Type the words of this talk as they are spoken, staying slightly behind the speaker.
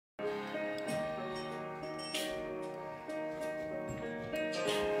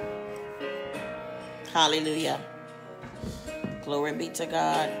Hallelujah. Glory be to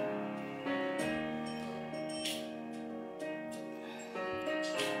God.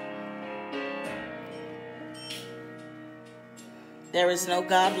 There is no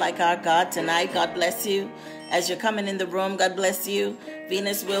God like our God tonight. God bless you. As you're coming in the room, God bless you.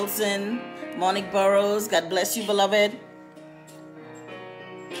 Venus Wilson, Monique Burrows, God bless you, beloved.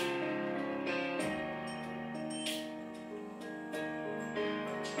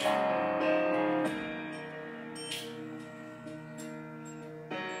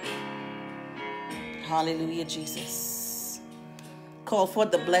 Hallelujah, Jesus. Call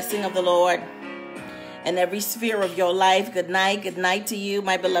forth the blessing of the Lord in every sphere of your life. Good night to you,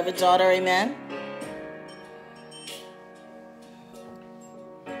 my beloved daughter. Amen.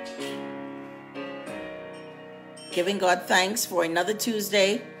 Giving God thanks for another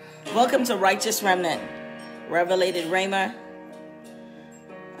Tuesday. Welcome to Righteous Remnant, Revelated Rhema.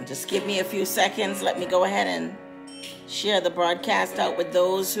 Just give me a few seconds. Let me go ahead and share the broadcast out with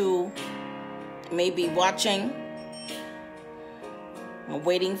those who may be watching. I'm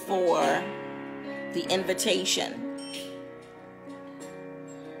waiting for the invitation.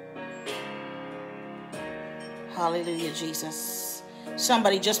 Hallelujah, Jesus.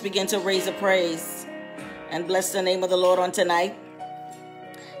 Somebody just begin to raise a praise and bless the name of the Lord on tonight.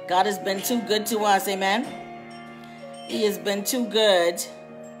 God has been too good to us, amen. He has been too good.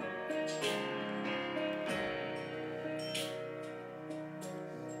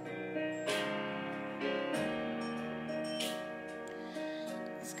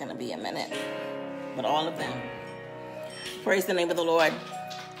 It's going to be a minute, but all of them. Praise the name of the Lord.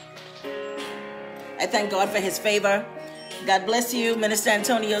 I thank God for his favor. God bless you, Minister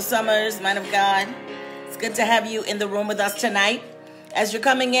Antonio Summers, man of God. It's good to have you in the room with us tonight. As you're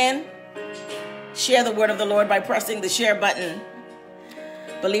coming in, share the word of the Lord by pressing the share button,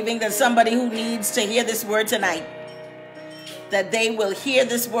 believing that somebody who needs to hear this word tonight, that they will hear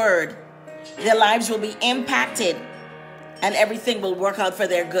this word, their lives will be impacted, and everything will work out for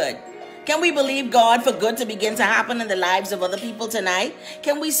their good. Can we believe God for good to begin to happen in the lives of other people tonight?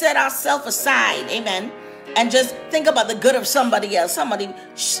 Can we set ourselves aside, amen, and just think about the good of somebody else? Somebody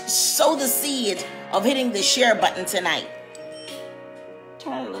sow the seed of hitting the share button tonight.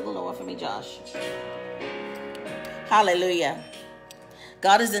 Turn it a little lower for me, Josh. Hallelujah.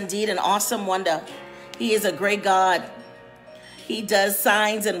 God is indeed an awesome wonder. He is a great God. He does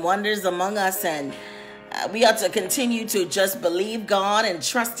signs and wonders among us, and we ought to continue to just believe God and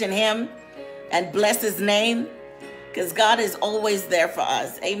trust in him and bless his name, because God is always there for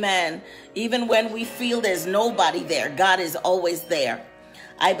us. Amen. Even when we feel there's nobody there, God is always there.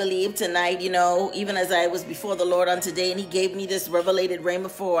 I believe tonight, even as I was before the Lord on today, and he gave me this revelated rhema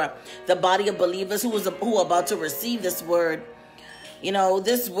for the body of believers who are about to receive this word.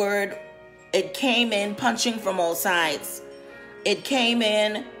 This word, it came in punching from all sides. It came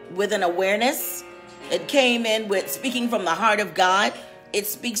in with an awareness. It came in with speaking from the heart of God. It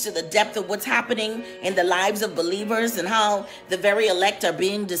speaks to the depth of what's happening in the lives of believers and how the very elect are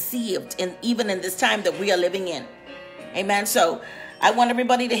being deceived, and even in this time that we are living in. Amen. So I want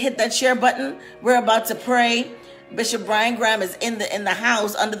everybody to hit that share button. We're about to pray. Bishop Brian Graham is in the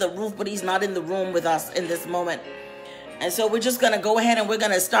house under the roof, but he's not in the room with us in this moment. And so we're just going to go ahead and we're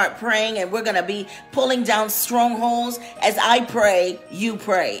going to start praying, and we're going to be pulling down strongholds. As I pray, you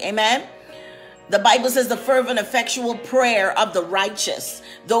pray. Amen. The Bible says the fervent, effectual prayer of the righteous,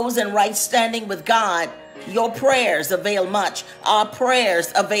 those in right standing with God, your prayers avail much. Our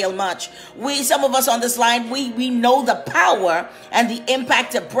prayers avail much. Some of us on this line, we know the power and the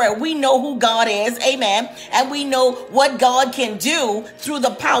impact of prayer. We know who God is, amen, and we know what God can do through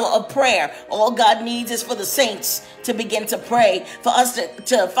the power of prayer. All God needs is for the saints to begin to pray, for us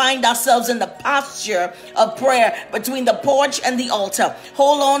to find ourselves in the posture of prayer between the porch and the altar.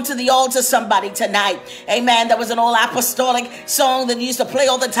 Hold on to the altar, somebody, tonight. Amen. That was an old apostolic song that used to play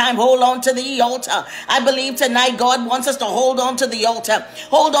all the time. Hold on to the altar. I believe tonight God wants us to hold on to the altar.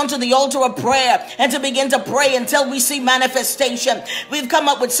 Hold on to the altar of prayer and to begin to pray until we see manifestation. We've come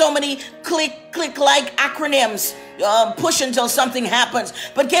up with so many click-like acronyms. Push until something happens.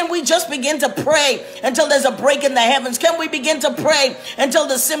 But can we just begin to pray until there's a break in the heavens? Can we begin to pray until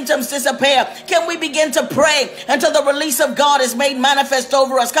the symptoms disappear? Can we begin to pray until the release of God is made manifest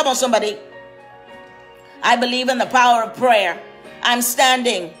over us? Come on, somebody. I believe in the power of prayer. I'm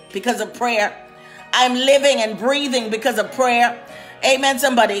standing because of prayer. I'm living and breathing because of prayer. Amen,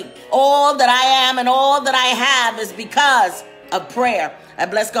 somebody. All that I am and all that I have is because of prayer. I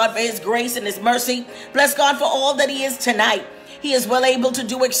bless God for his grace and his mercy. Bless God for all that he is tonight. He is well able to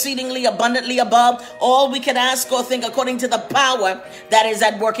do exceedingly abundantly above all we can ask or think, according to the power that is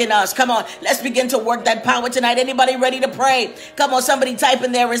at work in us. Come on, let's begin to work that power tonight. Anybody ready to pray? Come on, somebody type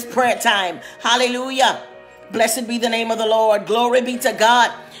in there, is prayer time. Hallelujah. Blessed be the name of the Lord. Glory be to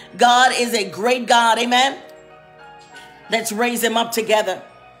God. God is a great God. Amen. Let's raise him up together.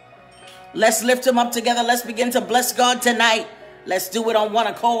 Let's lift him up together. Let's begin to bless God tonight. Let's do it on one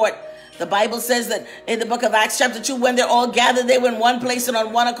accord. The Bible says that in the book of Acts chapter 2, when they're all gathered, they were in one place and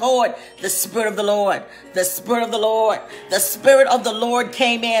on one accord. The Spirit of the Lord, the Spirit of the Lord, the Spirit of the Lord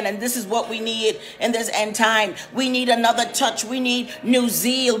came in. And this is what we need in this end time. We need another touch. We need new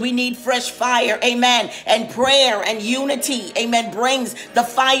zeal. We need fresh fire. Amen. And prayer and unity. Amen. Brings the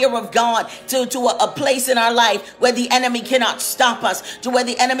fire of God to a place in our life where the enemy cannot stop us, to where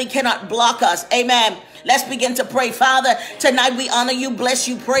the enemy cannot block us. Amen. Let's begin to pray. Father, tonight we honor you, bless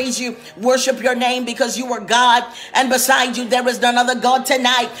you, praise you, worship your name, because you are God, and beside you there is none other God.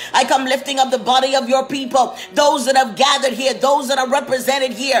 Tonight I come lifting up the body of your people, those that have gathered here, those that are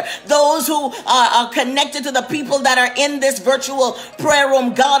represented here, those who are connected to the people that are in this virtual prayer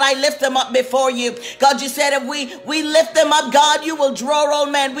room. God, I lift them up before you. God, you said if we lift them up, God, you will draw all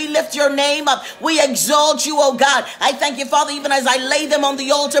men. We lift your name up. We exalt you, oh God. I thank you, Father, even as I lay them on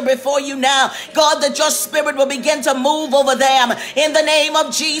the altar before you now, God, that your Spirit will begin to move over them in the name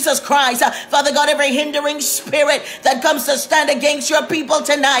of Jesus Christ. Father God, every hindering spirit that comes to stand against your people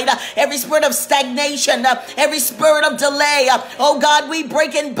tonight, every spirit of stagnation, every spirit of delay, oh God, we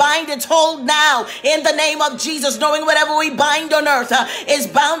break and bind its hold now in the name of Jesus, knowing whatever we bind on earth is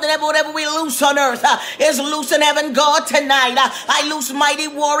bound, and whatever we loose on earth is loose in heaven. God, tonight I loose mighty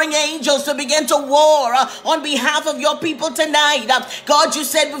warring angels to begin to war on behalf of your people tonight. God, you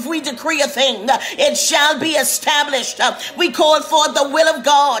said if we decree a thing, it shall be established. We call forth the will of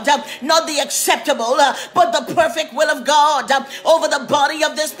God, not the acceptable, but the perfect will of God over the body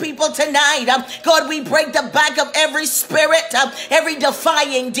of this people tonight. God, we break the back of every spirit, every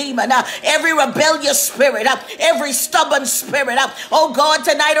defying demon, every rebellious spirit, every stubborn spirit. Oh God,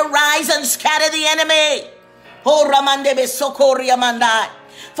 tonight arise and scatter the enemy. Oh Ramande Besokoria Mandai.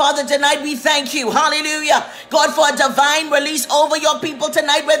 Father, tonight we thank you, hallelujah, God, for a divine release over your people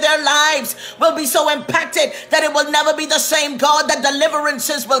tonight, where their lives will be so impacted that it will never be the same. God, that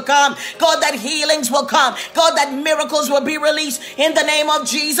deliverances will come. God, that healings will come. God, that miracles will be released in the name of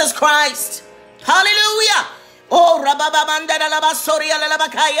Jesus Christ. Hallelujah. Oh,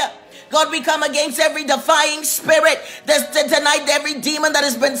 God, we come against every defying spirit tonight, every demon that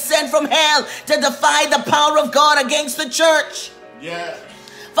has been sent from hell to defy the power of God against the church. Yeah.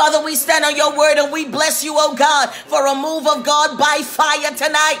 Father, we stand on your word and we bless you, oh God, for a move of God by fire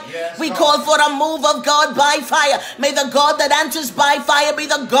tonight. Yes, we call for a move of God by fire. May the God that answers by fire be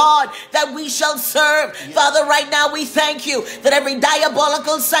the God that we shall serve. Yes. Father, right now we thank you that every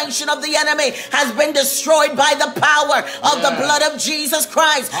diabolical sanction of the enemy has been destroyed by the power of the blood of Jesus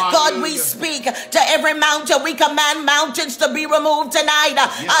Christ. Hallelujah. God, we speak to every mountain. We command mountains to be removed tonight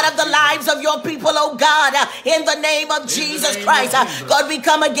out of the lives of your people, oh God, in the name of Jesus Christ. God, we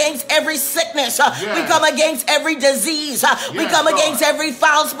come against every sickness. We come against every disease. We come against every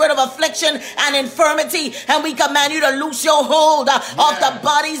foul spirit of affliction and infirmity. And we command you to loose your hold of the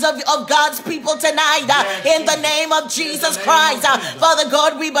bodies of God's people tonight in the name of Jesus Christ. Father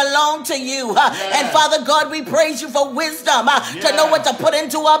God, we belong to you. And Father God, we praise you for wisdom to know what to put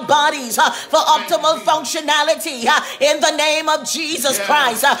into our bodies for optimal functionality in the name of Jesus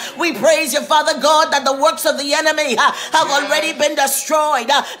Christ. We praise you, Father God, that the works of the enemy have already been destroyed.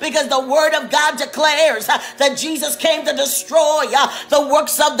 Because the word of God declares that Jesus came to destroy the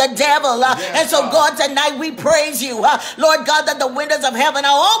works of the devil. And so God, tonight we praise you, Lord God, that the windows of heaven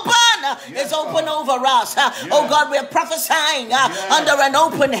are open. It's open over us. Oh God, we're prophesying under an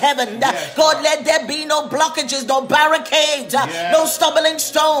open heaven. God, let there be no blockages, no barricades, no stumbling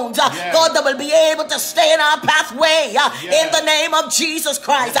stones. God, that will be able to stay in our pathway in the name of Jesus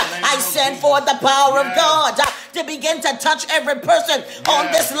Christ. I send forth the power of God to begin to touch every person on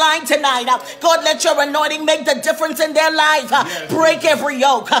this line tonight. God, let your anointing make the difference in their life. Break every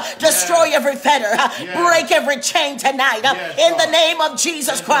yoke, destroy every fetter, break every chain tonight in the name of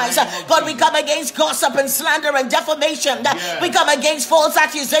Jesus Christ. God, we come against gossip and slander and defamation. We come against false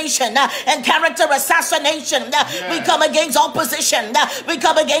accusation and character assassination. We come against opposition. We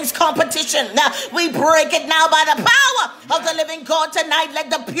come against competition. We break it now by the power of the living God tonight. Let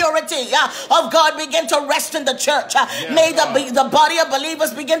the purity of God begin to rest in the church. May the body of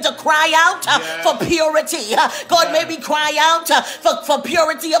believers begin to cry out for purity. God, may we cry out for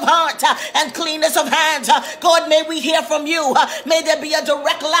purity of heart and cleanness of hands. God, may we hear from you. May there be a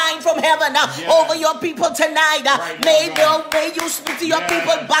direct line from heaven over your people tonight. May you speak to your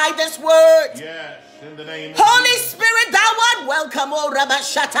people by this word. In the name of Holy Jesus. Spirit, thou art welcome. Oh,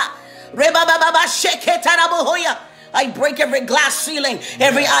 Rabashata. Rebababa Sheketarabohoya. I break every glass ceiling,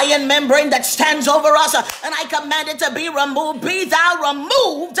 every iron membrane that stands over us, and I command it to be removed. Be thou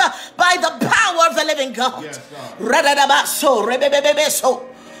removed by the power of the living God. Yes, God. Radadabaso, rebebebebeso,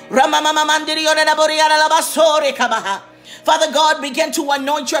 ramamamamandiriyoredaboriaralabaso rekabaha. Father God, begin to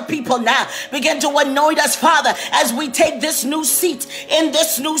anoint your people now. Begin to anoint us, Father, as we take this new seat in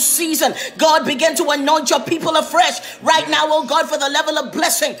this new season. God, begin to anoint your people afresh right now, oh God, for the level of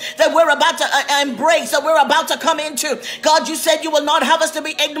blessing that we're about to embrace, that we're about to come into. God, you said you will not have us to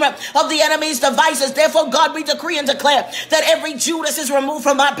be ignorant of the enemy's devices. Therefore, God, we decree and declare that every Judas is removed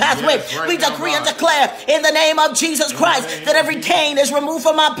from our pathway. Yes, right we now, decree and God. declare in the name of Jesus Christ that every Cain is removed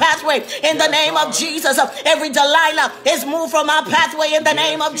from our pathway. In the name of Jesus, every Delilah is moved from our pathway in the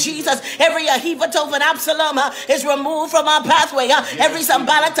name of Jesus. Every Ahithophel and Absalom is removed from our pathway. Every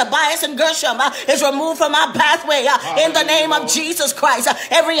Sanballat, Tobias, and Gershom is removed from our pathway in the name of Jesus Christ.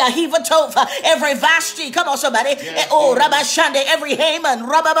 Every Ahithophel, every Vashti, come on somebody. Oh, Rabashande, every Haman,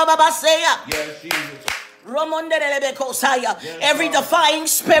 Rabababaseya. Yes, Jesus. Every defying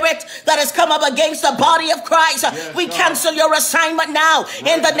spirit that has come up against the body of Christ, we cancel your assignment now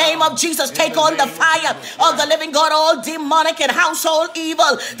in the name of Jesus. Take on the fire of the living God. All demonic and household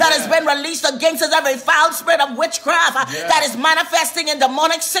evil that has been released against us, every foul spirit of witchcraft that is manifesting in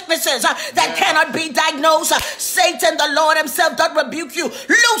demonic sicknesses that cannot be diagnosed. Satan, the Lord himself, doth rebuke you.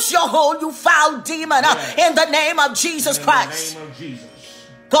 Loose your hold, you foul demon, in the name of Jesus Christ. In the name of Jesus.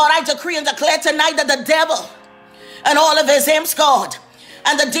 God, I decree and declare tonight that the devil and all of his imps, God,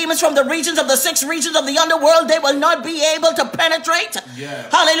 and the demons from the regions of the 6 regions of the underworld, they will not be able to penetrate.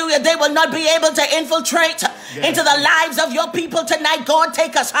 Hallelujah. They will not be able to infiltrate into the lives of your people tonight. God,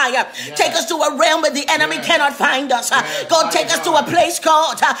 take us higher. Take us to a realm where the enemy cannot find us. God, take us to a place,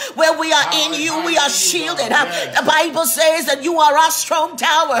 God, where we are in you. We are shielded. The Bible says that you are our strong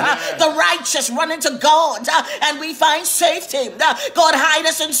tower. The righteous run into God and we find safety. God, hide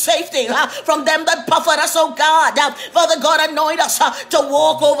us in safety from them that buffet us, oh God. Father God, anoint us to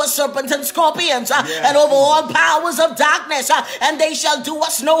walk over serpents and scorpions and over all powers of darkness, and they shall do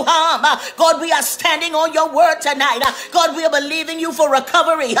us no harm. God, we are standing on your word tonight. God, we are believing you for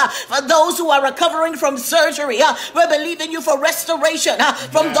recovery. For those who are recovering from surgery, we're believing you for restoration.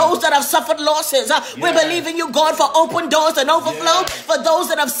 From those that have suffered losses, we're believing you, God, for open doors and overflow. For those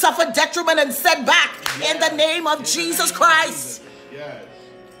that have suffered detriment and setback, in the name of Jesus Christ.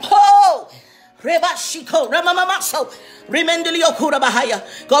 Oh, Rebashiko, Ramamamaso.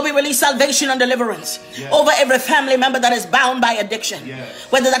 God, we release salvation and deliverance over every family member that is bound by addiction.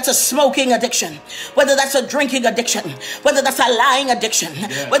 Whether that's a smoking addiction, whether that's a drinking addiction, whether that's a lying addiction,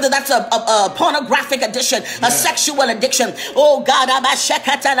 whether that's a pornographic addiction, a sexual addiction. Oh God,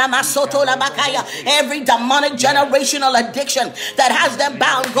 every demonic generational addiction that has them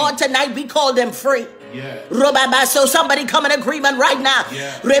bound, God, tonight we call them free. So somebody come in agreement right now.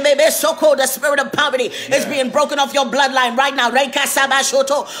 The spirit of poverty is being broken off your bloodline right now.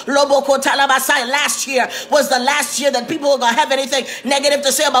 Last year was the last year that people were going to have anything negative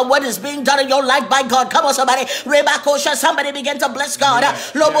to say about what is being done in your life by God. Come on, somebody. Somebody begin to bless God.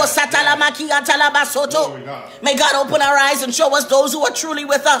 May God open our eyes and show us those who are truly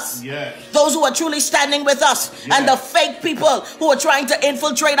with us. Those who are truly standing with us. And the fake people who are trying to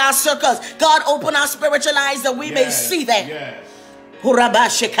infiltrate our circles. God, open our spiritual eyes that we may see them.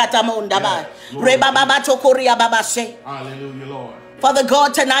 Hallelujah, Lord. Father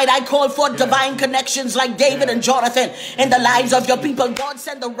God, tonight I call for divine connections like David and Jonathan in the lives of your people. God,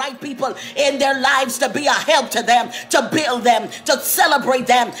 send the right people in their lives to be a help to them, to build them, to celebrate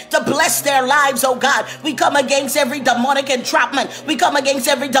them, to bless their lives, oh God. We come against every demonic entrapment. We come against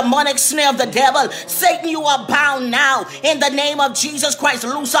every demonic snare of the devil. Satan, you are bound now in the name of Jesus Christ.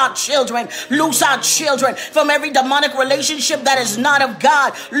 Loose our children. Loose our children from every demonic relationship that is not of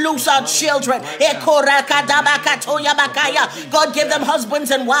God. Loose our children. God, give them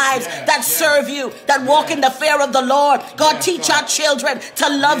husbands and wives that serve you, that walk in the fear of the Lord. God, teach our children to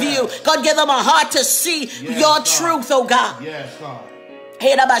love you. God, give them a heart to see your truth, oh God. Thank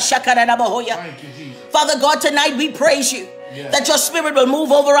you, Jesus. Father God, tonight we praise you that your spirit will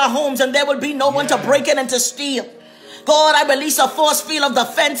move over our homes and there will be no one to break in and to steal. God, I release a force field of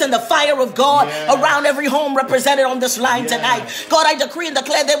defense and the fire of God around every home represented on this line tonight. God, I decree and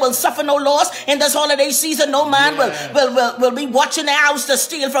declare they will suffer no loss in this holiday season. No man will be watching their house to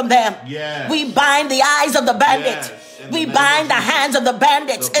steal from them. We bind the eyes of the bandit. We bind the hands of the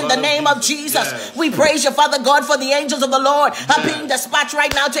bandits in the name of Jesus. We praise you, Father God, for the angels of the Lord are being dispatched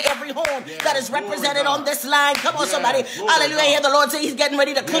right now to every home that is represented on this line. Come on, somebody. Hallelujah. Hear the Lord say he's getting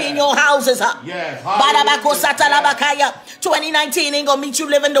ready to clean your houses up. 2019 ain't gonna meet you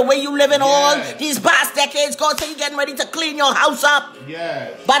living the way you live in all these past decades. God say he's getting ready to clean your house up.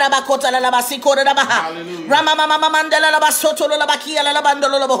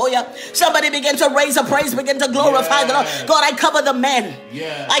 Somebody begin to raise a praise, begin to glorify the Lord. God, I cover the men.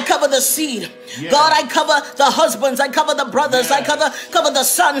 I cover the seed. God, I cover the husbands. I cover the brothers. I cover the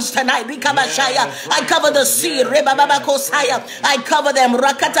sons tonight. I cover the seed. I cover them.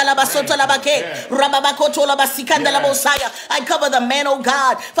 I cover the men, oh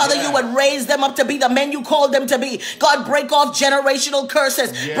God. Father, you would raise them up to be the men you called them to be. God, break off generational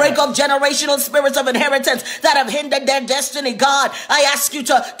curses. Break off generational spirits of inheritance that have hindered their destiny. God, I ask you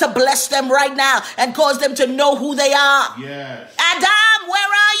to bless them right now and cause them to know who they are. Adam, where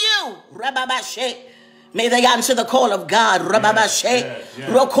are you? Rababashe. May they answer the call of God. Rababashe.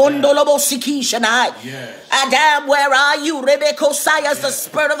 Rokondo lobo siki shanai. Adam, where are you? Rebekosai, the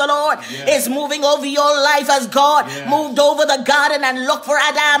Spirit of the Lord is moving over your life as God moved over the garden and looked for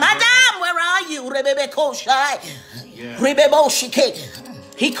Adam. Adam, where are you? Rebekosai. Rebeboshike.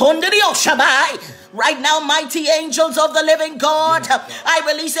 Hikondirio shabai. Right now, mighty angels of the living God, I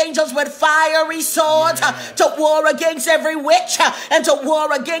release angels with fiery swords to war against every witch and to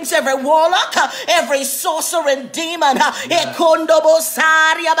war against every warlock, every sorcerer and demon.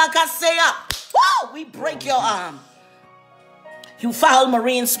 We break your arm. You foul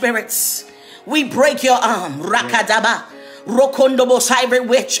marine spirits. We break your arm. Rakadaba. Rokondobos, every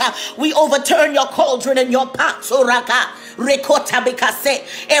witch. We overturn your cauldron and your pots. Oraka.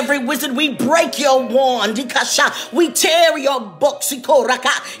 Every wizard, we break your wand. We tear your books.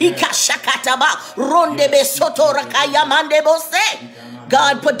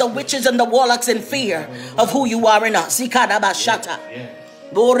 God, put the witches and the warlocks in fear of who you are in us.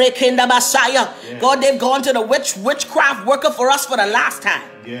 God, they've gone to the witchcraft worker for us for the last time.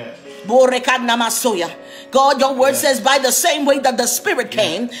 God, your word says by the same way that the Spirit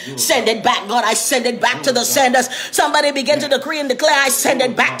came, send it back. God, I send it back to the senders. Somebody begin to decree and declare, I send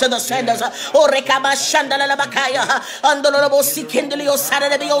it back to the senders. I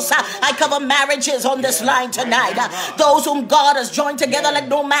cover marriages on this line tonight. Those whom God has joined together, let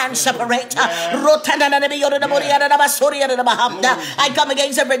no man separate. I come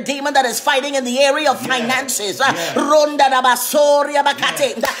against every demon that is fighting in the area of finances. I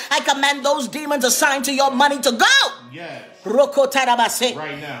command those demons assigned to your money to go.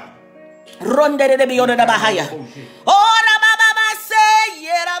 Right now.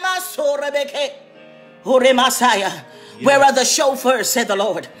 Where are the chauffeurs, said the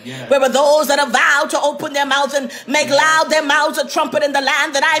Lord? Where are those that have vowed to open their mouths and make loud their mouths a trumpet in the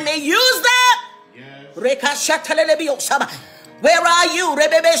land that I may use them? Where are you?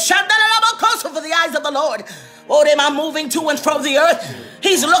 For the eyes of the Lord. I'm moving to and from the earth.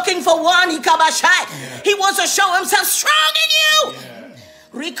 He's looking for one. He wants to show himself strong in you.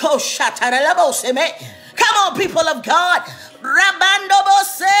 Come on, people of God.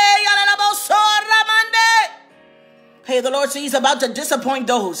 Hey, the Lord says he's about to disappoint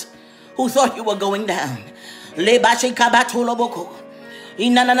those who thought you were going down.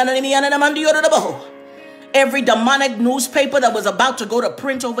 Every demonic newspaper that was about to go to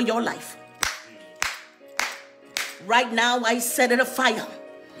print over your life, right now I set it afire.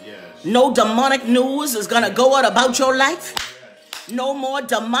 No demonic news is going to go out about your life. No more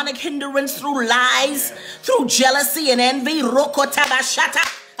demonic hindrance through lies, through jealousy and envy.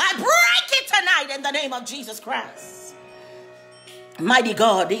 I break it tonight in the name of Jesus Christ. Mighty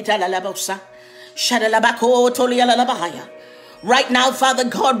God. Right now, Father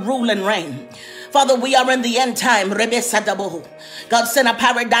God, rule and reign. Father, we are in the end time. God, send a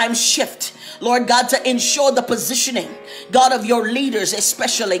paradigm shift, Lord God, to ensure the positioning, God, of your leaders,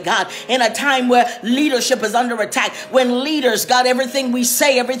 especially, God, in a time where leadership is under attack. When leaders, God, everything we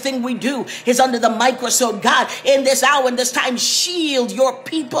say, everything we do is under the microscope. God, in this hour, in this time, shield your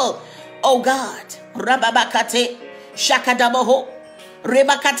people, oh God. Rababakate, Shakadabaho,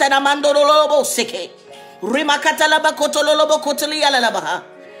 Rebakatana Mandorolobo Seke, Rimakatalabakotelolobo Kotelialabaha.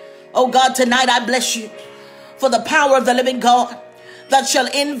 Oh God, tonight I bless you for the power of the living God that shall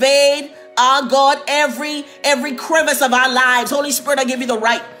invade our God, every crevice of our lives. Holy Spirit, I give you the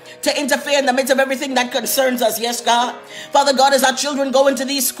right to interfere in the midst of everything that concerns us. Yes, God. Father God, as our children go into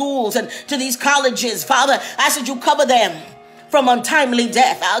these schools and to these colleges, Father, I ask that you cover them from untimely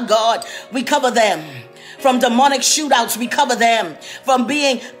death. Our God, we cover them. From demonic shootouts, we cover them. From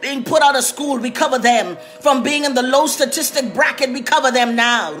being put out of school, we cover them. From being in the low statistic bracket, we cover them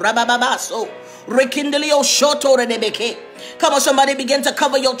now. Rabababaso. Rekindlio shoto redebeke. Come on, somebody, begin to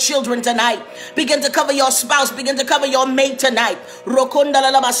cover your children tonight. Begin to cover your spouse. Begin to cover your mate tonight.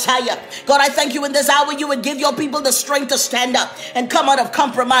 Rokondalalamashaya. God, I thank you in this hour you would give your people the strength to stand up and come out of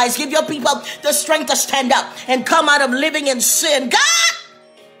compromise. Give your people the strength to stand up and come out of living in sin. God,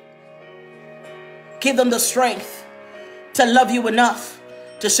 give them the strength to love you enough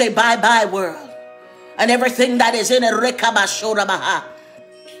to say bye-bye, world, and everything that is in it. Rekabashorabaha.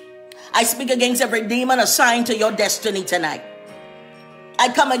 I speak against every demon assigned to your destiny tonight. I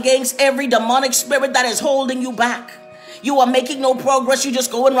come against every demonic spirit that is holding you back. You are making no progress. You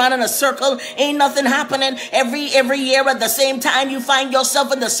just going around in a circle. Ain't nothing happening. Every year at the same time, you find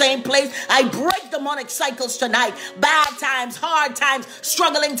yourself in the same place. I break demonic cycles tonight. Bad times, hard times,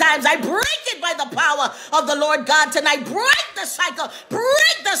 struggling times. I break it by the power of the Lord God tonight. Break the cycle.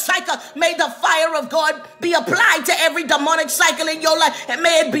 Break the cycle. May the fire of God be applied to every demonic cycle in your life. And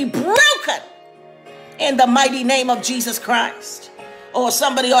may it be broken in the mighty name of Jesus Christ. Oh,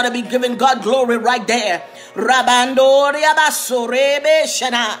 somebody ought to be giving God glory right there. I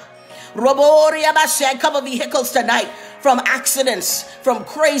cover vehicles tonight from accidents, from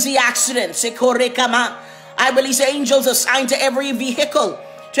crazy accidents. I release angels assigned to every vehicle,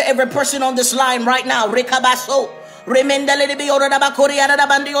 to every person on this line right now. Hey,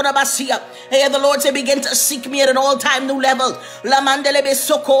 the Lord said, begin to seek me at an all-time new level. For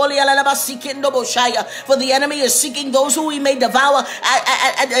the enemy is seeking those who he may devour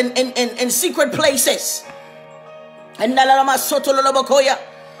in secret places. And this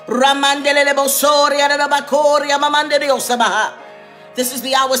is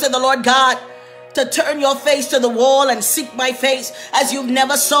the hour, said the Lord God, to turn your face to the wall and seek my face as you've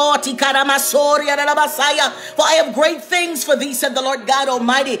never saw. For I have great things for thee, said the Lord God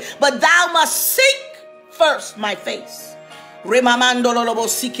Almighty, but thou must seek first my face.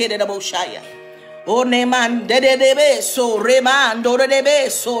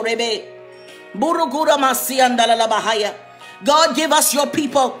 God, give us your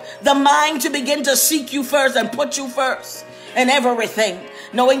people the mind to begin to seek you first and put you first in everything,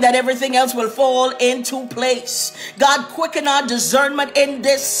 knowing that everything else will fall into place. God, quicken our discernment in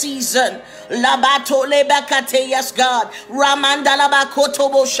this season. Yes, God.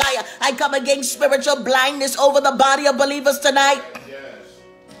 I come against spiritual blindness over the body of believers tonight.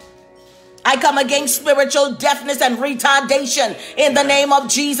 I come against spiritual deafness and retardation in the name of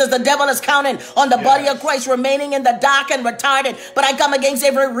Jesus. The devil is counting on the body of Christ remaining in the dark and retarded. But I come against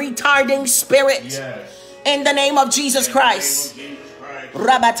every retarding spirit in the name of Jesus Christ. Yes,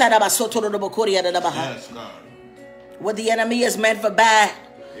 God. What the enemy is meant for bad,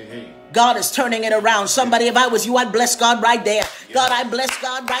 God is turning it around. Somebody, if I was you, I'd bless God right there. God, I bless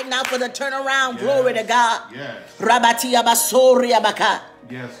God right now for the turnaround. Glory to God.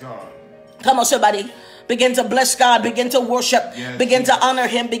 Yes, God. Come on, somebody. Begin to bless God. Begin to worship. Begin to honor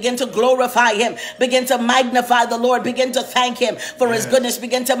him. Begin to glorify him. Begin to magnify the Lord. Begin to thank him for his goodness.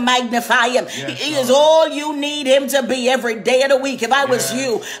 Begin to magnify him. He is all you need him to be every day of the week. If I was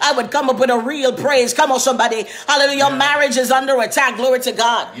you, I would come up with a real praise. Come on, somebody. Hallelujah. Your marriage is under attack. Glory to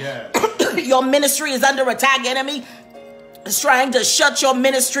God. Your ministry is under attack. Enemy is trying to shut your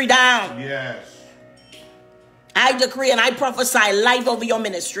ministry down. I decree and I prophesy life over your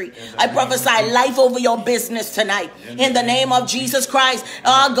ministry. I prophesy life over your business tonight. In the name of Jesus Christ.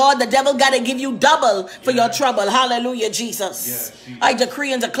 Oh God, the devil got to give you double for your trouble. Hallelujah, Jesus. I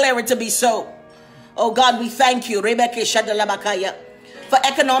decree and declare it to be so. Oh God, we thank you. For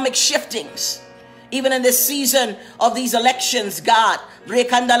economic shiftings. Even in this season of these elections, God.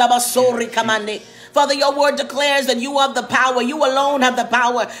 Father, your word declares that you have the power. You alone have the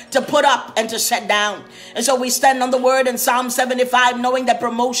power to put up and to set down. And so we stand on the word in Psalm 75, knowing that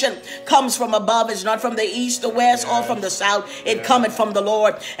promotion comes from above. It's not from the east, the west, or from the south. It cometh from the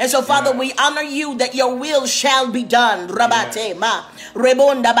Lord. And so, Father, we honor you that your will shall be done.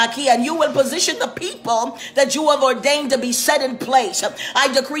 And you will position the people that you have ordained to be set in place. I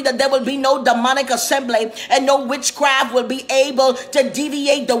decree that there will be no demonic assembly and no witchcraft will be able to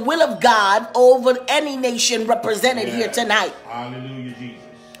deviate the will of God over any nation represented here tonight. Hallelujah, Jesus.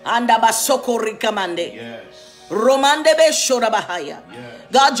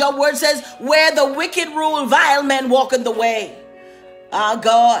 God, your word says, where the wicked rule, vile men walk in the way. Ah,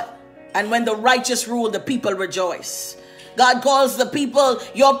 God. And when the righteous rule, the people rejoice. God calls the people,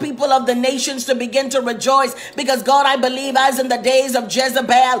 your people of the nations, to begin to rejoice. Because God, I believe, as in the days of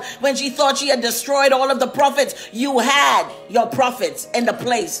Jezebel, when she thought she had destroyed all of the prophets, you had your prophets in the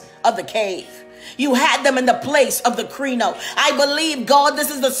place of the cave. You had them in the place of the Crino. I believe, God,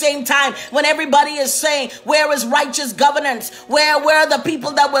 this is the same time when everybody is saying, where is righteous governance? Where are the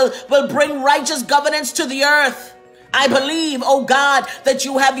people that will bring righteous governance to the earth? I believe, oh God, that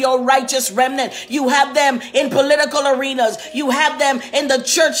you have your righteous remnant. You have them in political arenas. You have them in the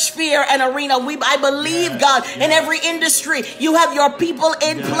church sphere and arena. I believe, God, in every industry, you have your people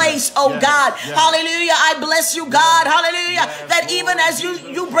in place, oh God. Hallelujah. I bless you, God. Hallelujah. That even as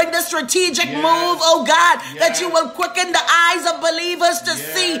you bring the strategic move, oh God, that you will quicken the eyes of believers to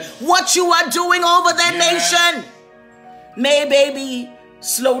see what you are doing over their nation. May they be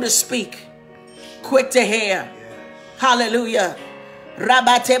slow to speak, quick to hear. Hallelujah.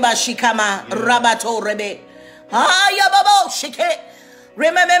 Rabateba shikama rabato rebe. Ayababo shike.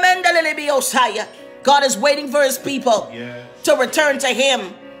 Rememendelebiosaya. God is waiting for his people to return to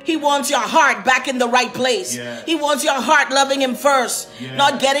him. He wants your heart back in the right place. He wants your heart loving him first.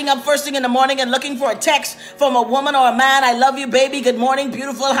 Not getting up first thing in the morning and looking for a text from a woman or a man. I love you, baby. Good morning,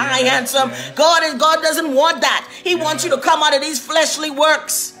 beautiful, hi, handsome. God doesn't want that. He wants you to come out of these fleshly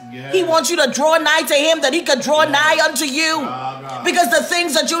works. He wants you to draw nigh to him that he could draw nigh unto you. Because the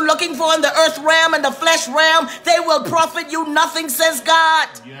things that you're looking for in the earth realm and the flesh realm, they will profit you nothing, says God.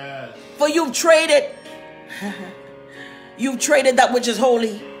 For you've traded that which is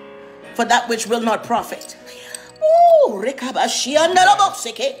holy for that which will not profit.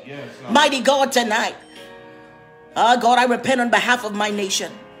 Mighty God, tonight. God, I repent on behalf of my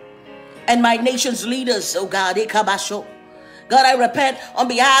nation and my nation's leaders, oh God. God, I repent on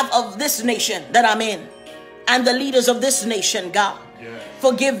behalf of this nation that I'm in and the leaders of this nation, God.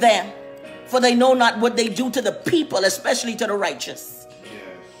 Forgive them, for they know not what they do to the people, especially to the righteous.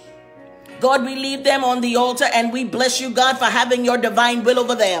 God, we leave them on the altar and we bless you, God, for having your divine will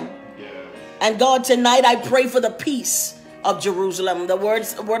over them. And God, tonight I pray for the peace of Jerusalem. The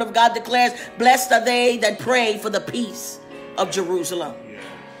word of God declares, blessed are they that pray for the peace of Jerusalem.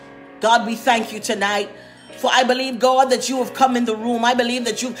 God, we thank you tonight. For I believe, God, that you have come in the room. I believe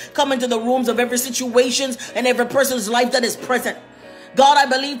that you've come into the rooms of every situation and every person's life that is present. God, I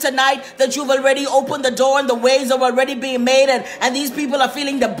believe tonight that you've already opened the door and the ways are already being made. And these people are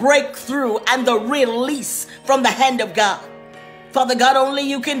feeling the breakthrough and the release from the hand of God. Father God, only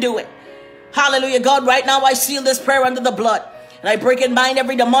you can do it. Hallelujah. God, right now I seal this prayer under the blood. And I break in mind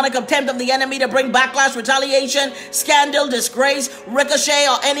every demonic attempt of the enemy to bring backlash, retaliation, scandal, disgrace, ricochet,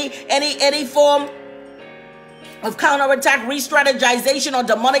 or any form of counterattack, re-strategization, or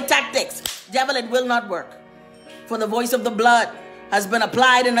demonic tactics. Devil, it will not work. For the voice of the blood has been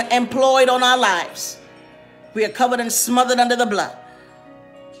applied and employed on our lives. We are covered and smothered under the blood.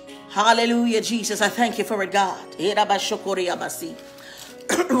 Hallelujah, Jesus. I thank you for it, God. If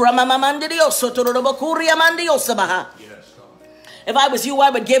I was you, I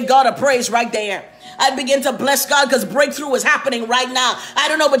would give God a praise right there. I'd begin to bless God because breakthrough is happening right now. I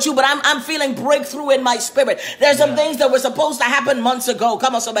don't know about you, but I'm feeling breakthrough in my spirit. There's some things that were supposed to happen months ago.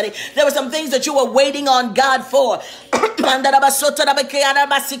 Come on, somebody. There were some things that you were waiting on God for.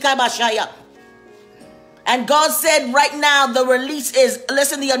 And God said right now the release is,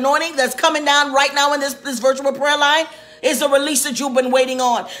 listen, the anointing that's coming down right now in this virtual prayer line is the release that you've been waiting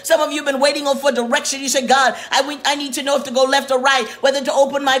on. Some of you have been waiting on for direction. You say, God, I need to know if to go left or right, whether to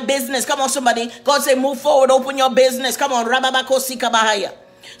open my business. Come on, somebody. God say, move forward, open your business. Come on.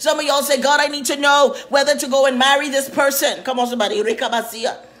 Some of y'all say, God, I need to know whether to go and marry this person. Come on, somebody. There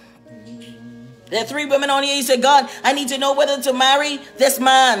are 3 women on here. You say, God, I need to know whether to marry this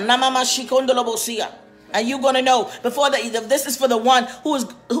man. And you're going to know before this is for the one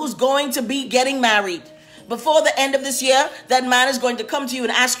who's going to be getting married. Before the end of this year, that man is going to come to you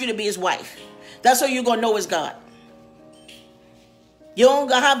and ask you to be his wife. That's how you're going to know it's God. You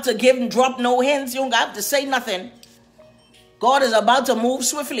don't have to give and drop no hints. You don't have to say nothing. God is about to move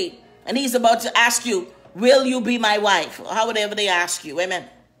swiftly. And he's about to ask you, will you be my wife? Or however they ask you. Amen.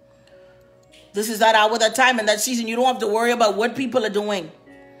 This is that hour, that time, and that season. You don't have to worry about what people are doing.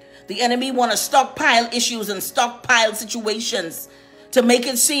 The enemy want to stockpile issues and stockpile situations to make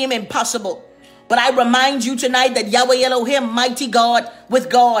it seem impossible. But I remind you tonight that Yahweh Elohim, mighty God, with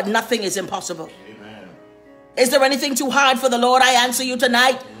God, nothing is impossible. Amen. Is there anything too hard for the Lord? I answer you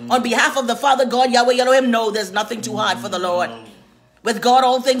tonight on behalf of the Father God, Yahweh Elohim. No, there's nothing too hard for the Lord. With God,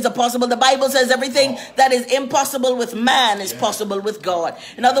 all things are possible. The Bible says everything that is impossible with man is possible with God.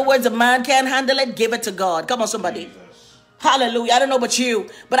 In other words, if man can't handle it, give it to God. Come on, somebody. Hallelujah. I don't know about you,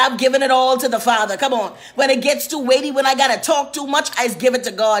 but I've given it all to the Father. Come on. When it gets too weighty, when I got to talk too much, I just give it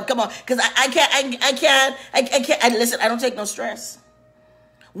to God. Come on. Because I can't. Listen, I don't take no stress.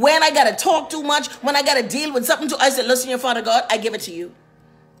 When I got to talk too much, when I got to deal with something I said, listen, your Father God, I give it to you.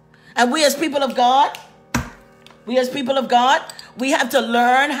 And we as people of God, we have to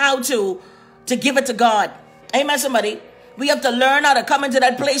learn how to give it to God. Amen, somebody. We have to learn how to come into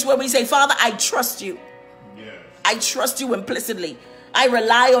that place where we say, Father, I trust you. I trust you implicitly. I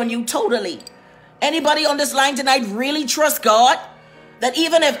rely on you totally. Anybody on this line tonight really trust God? That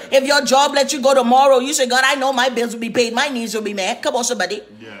even if your job lets you go tomorrow, you say, God, I know my bills will be paid. My needs will be met. Come on, somebody.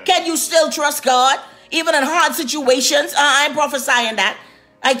 Yeah. Can you still trust God? Even in hard situations? I'm prophesying that.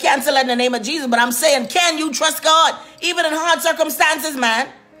 I cancel it in the name of Jesus. But I'm saying, can you trust God? Even in hard circumstances, man.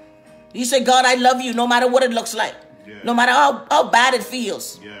 You say, God, I love you no matter what it looks like. Yeah. No matter how bad it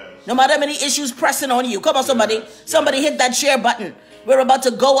feels. Yeah. No matter how many issues pressing on you. Come on, somebody. Yes. Somebody hit that share button. We're about to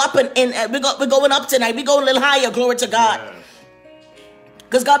go up and we're going up tonight. We're going a little higher. Glory to God.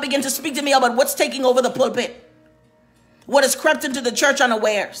 Because God began to speak to me about what's taking over the pulpit. What has crept into the church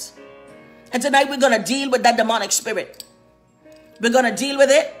unawares. And tonight we're going to deal with that demonic spirit. We're going to deal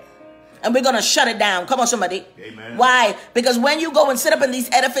with it. And we're going to shut it down. Come on, somebody. Amen. Why? Because when you go and sit up in these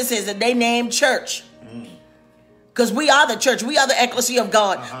edifices that they name church. Because we are the church. We are the ecclesia of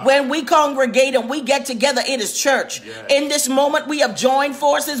God. When we congregate and we get together, it is church. Yes. In this moment, we have joined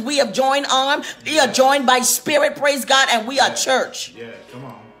forces. We have joined arms. We are joined by spirit, praise God, and we are church. Yeah, come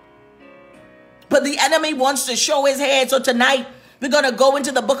on. But the enemy wants to show his head. So tonight, we're going to go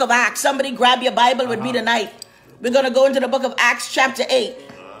into the book of Acts. Somebody grab your Bible with me tonight. We're going to go into the book of Acts chapter 8.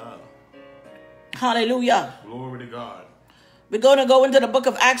 Hallelujah. Glory to God. We're going to go into the book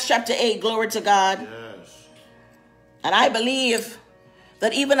of Acts chapter 8. Glory to God. Yeah. And I believe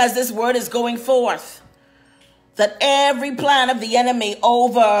that even as this word is going forth, that every plan of the enemy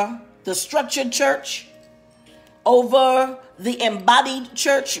over the structured church, over the embodied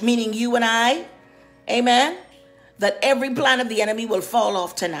church, meaning you and I, amen, that every plan of the enemy will fall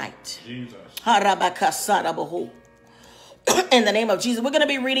off tonight. Jesus. In the name of Jesus. We're going to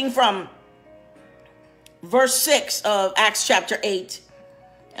be reading from verse 6 of Acts chapter 8.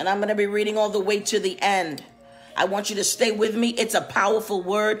 And I'm going to be reading all the way to the end. I want you to stay with me. It's a powerful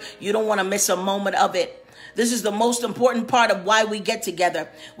word. You don't want to miss a moment of it. This is the most important part of why we get together.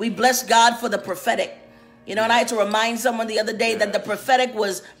 We bless God for the prophetic. You know, and I had to remind someone the other day that the prophetic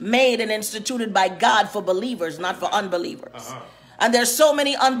was made and instituted by God for believers, not for unbelievers. And there's so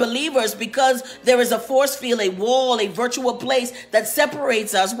many unbelievers because there is a force field, a wall, a virtual place that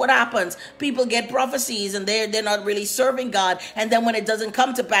separates us. What happens? People get prophecies and they're not really serving God. And then when it doesn't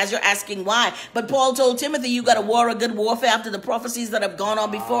come to pass, you're asking why. But Paul told Timothy, you got to war a good warfare after the prophecies that have gone on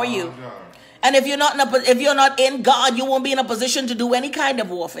before you. And if you're not in God, you won't be in a position to do any kind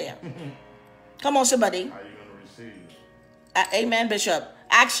of warfare. Come on, somebody. How are you going to receive? Amen, Bishop.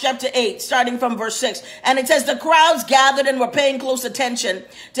 Acts chapter 8, starting from verse 6. And it says, the crowds gathered and were paying close attention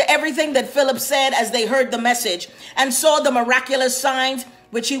to everything that Philip said as they heard the message and saw the miraculous signs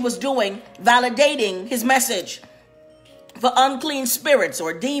which he was doing, validating his message. For unclean spirits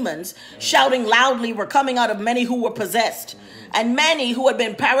or demons, shouting loudly, were coming out of many who were possessed. And many who had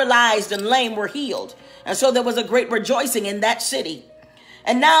been paralyzed and lame were healed. And so there was a great rejoicing in that city.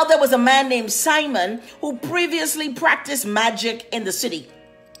 And now there was a man named Simon who previously practiced magic in the city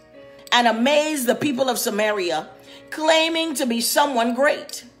and amazed the people of Samaria, claiming to be someone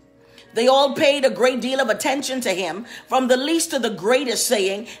great. They all paid a great deal of attention to him, from the least to the greatest,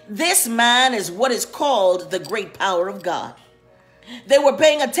 saying, this man is what is called the great power of God. They were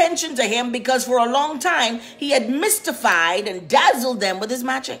paying attention to him because for a long time he had mystified and dazzled them with his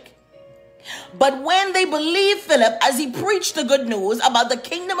magic. But when they believed Philip as he preached the good news about the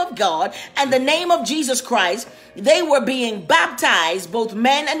kingdom of God and the name of Jesus Christ, they were being baptized, both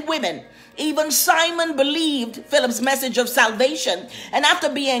men and women. Even Simon believed Philip's message of salvation. And after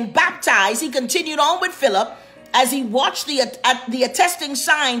being baptized, he continued on with Philip as he watched the attesting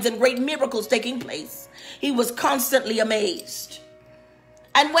signs and great miracles taking place. He was constantly amazed.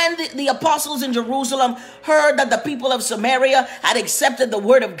 And when the apostles in Jerusalem heard that the people of Samaria had accepted the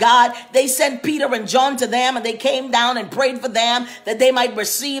word of God, they sent Peter and John to them, and they came down and prayed for them that they might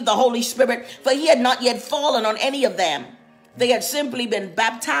receive the Holy Spirit, for he had not yet fallen on any of them. They had simply been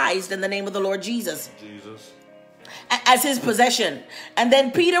baptized in the name of the Lord Jesus as his possession. And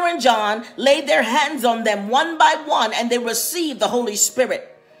then Peter and John laid their hands on them one by one, and they received the Holy Spirit.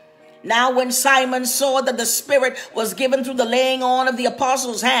 Now when Simon saw that the Spirit was given through the laying on of the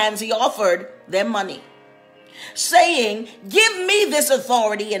apostles' hands, he offered them money, saying, give me this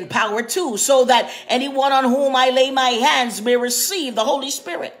authority and power too, so that anyone on whom I lay my hands may receive the Holy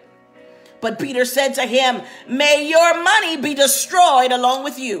Spirit. But Peter said to him, may your money be destroyed along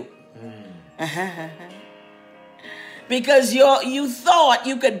with you. Because you thought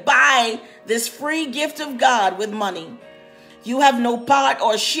you could buy this free gift of God with money. You have no part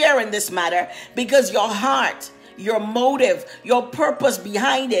or share in this matter, because your heart, your motive, your purpose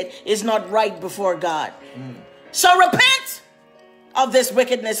behind it is not right before God. So repent of this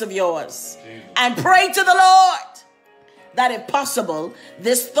wickedness of yours and pray to the Lord that if possible,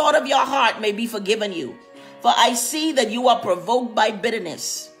 this thought of your heart may be forgiven you. For I see that you are provoked by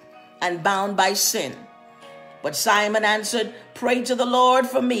bitterness and bound by sin. But Simon answered, pray to the Lord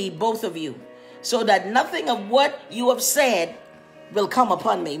for me, both of you, so that nothing of what you have said will come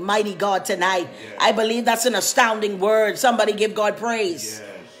upon me. Mighty God, tonight, yes. I believe that's an astounding word. Somebody give God praise. Yes.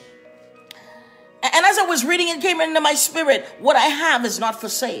 And as I was reading, it came into my spirit, what I have is not for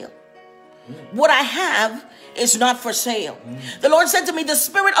sale. What I have is not for sale. The Lord said to me, the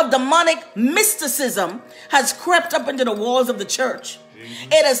spirit of demonic mysticism has crept up into the walls of the church.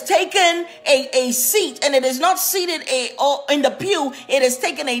 It has taken a seat, and it is not seated in the pew. It has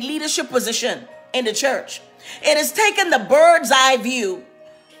taken a leadership position in the church. It has taken the bird's eye view.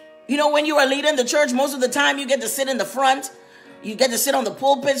 You know, when you are leading the church, most of the time you get to sit in the front. You get to sit on the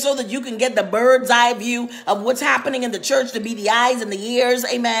pulpit so that you can get the bird's eye view of what's happening in the church, to be the eyes and the ears,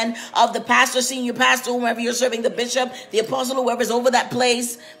 amen, of the pastor, senior pastor, whomever you're serving, the bishop, the apostle, whoever's over that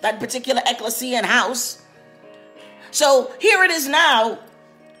place, that particular ecclesia and house. So here it is now.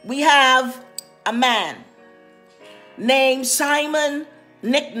 We have a man named Simon,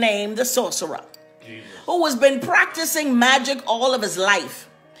 nicknamed the sorcerer, who has been practicing magic all of his life.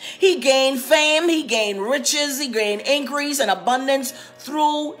 He gained fame, he gained riches, he gained increase and abundance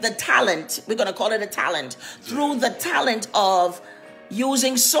through the talent. We're going to call it a talent. Through the talent of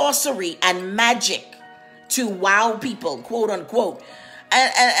using sorcery and magic to wow people, quote unquote.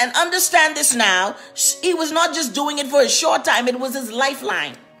 And understand this now. He was not just doing it for a short time. It was his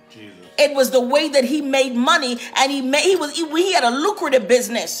lifeline. Jesus. It was the way that he made money, and he had a lucrative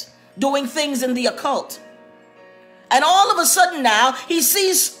business doing things in the occult. And all of a sudden now,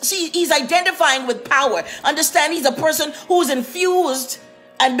 he's identifying with power. Understand, he's a person who's infused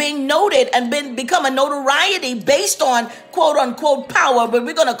and being noted and become a notoriety based on quote unquote power, but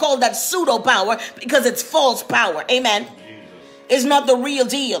we're going to call that pseudo power because it's false power. Amen. It's not the real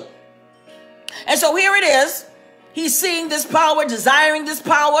deal. And so here it is. He's seeing this power, desiring this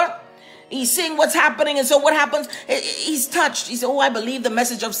power. He's seeing what's happening. And so what happens? He's touched. He said, oh, I believe the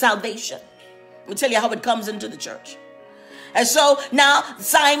message of salvation. Let me tell you how it comes into the church. And so now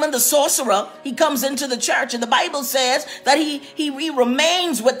Simon the sorcerer, he comes into the church, and the Bible says that he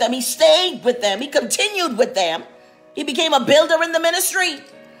remains with them. He stayed with them. He continued with them. He became a builder in the ministry,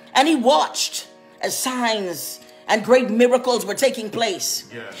 and he watched as signs and great miracles were taking place.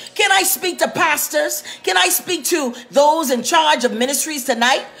 Yes. Can I speak to pastors? Can I speak to those in charge of ministries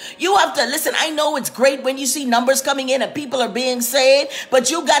tonight? You have to listen. I know it's great when you see numbers coming in and people are being saved,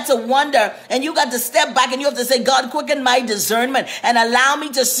 but you got to wonder, and you got to step back, and you have to say, God, quicken my discernment and allow me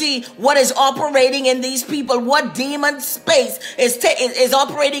to see what is operating in these people, what demon space is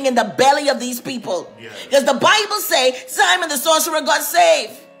operating in the belly of these people. Yes. Because the Bible says Simon the sorcerer got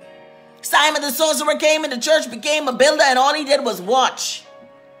saved. Simon the sorcerer came into church, became a builder, and all he did was watch.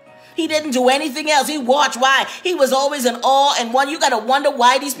 He didn't do anything else. He watched. Why? He was always in awe and wonder. You got to wonder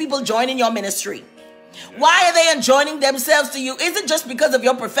why these people join in your ministry. Why are they enjoining themselves to you? Is it just because of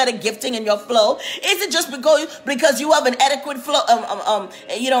your prophetic gifting and your flow? Is it just because you have an adequate flow,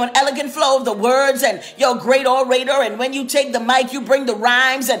 an elegant flow of the words, and you're a great orator, and when you take the mic, you bring the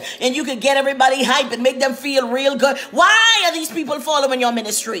rhymes, and you can get everybody hype and make them feel real good? Why are these people following your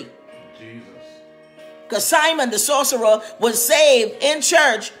ministry? Because Simon the sorcerer was saved in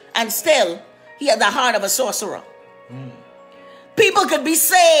church, and still he had the heart of a sorcerer. People could be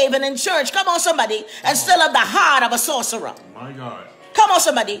saved and in church, come on somebody, and still have the heart of a sorcerer. My God. Come on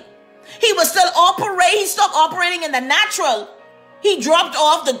somebody. He was still he stopped operating in the natural. He dropped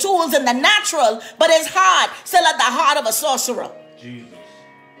off the tools in the natural, but his heart still had the heart of a sorcerer. Jesus.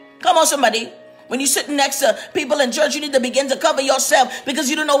 Come on somebody. When you're sitting next to people in church, you need to begin to cover yourself, because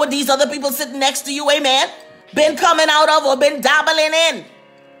you don't know what these other people sitting next to you, amen, been coming out of or been dabbling in.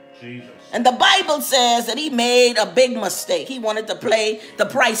 Jesus. And the Bible says that he made a big mistake. He wanted to play The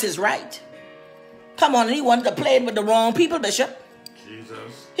Price is Right. Come on, he wanted to play it with the wrong people, Bishop.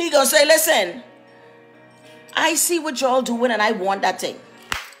 Jesus. He gonna say, listen, I see what y'all doing, and I want that thing.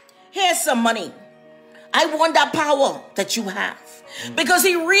 Here's some money. I want that power that you have. Because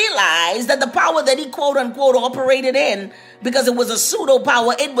he realized that the power that he quote unquote operated in, because it was a pseudo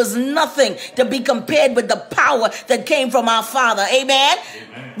power, it was nothing to be compared with the power that came from our Father. Amen?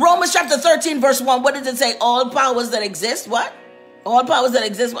 Amen. Romans chapter 13 verse 1. What does it say? All powers that exist. What? All powers that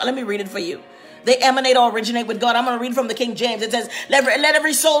exist. Well, let me read it for you. They emanate or originate with God. I'm going to read from the King James. It says, let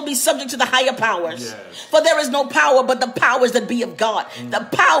every soul be subject to the higher powers. Yes. For there is no power but the powers that be of God. The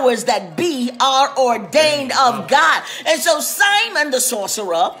powers that be are ordained of God. And so Simon the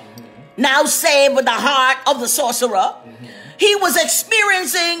sorcerer, now saved with the heart of the sorcerer, he was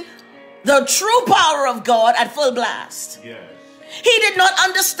experiencing the true power of God at full blast. Yes. He did not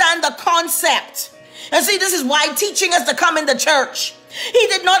understand the concept. And see, this is why teaching us to come in the church. He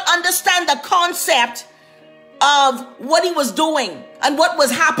did not understand the concept of what he was doing and what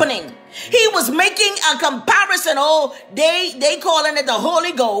was happening. He was making a comparison. Oh, they calling it the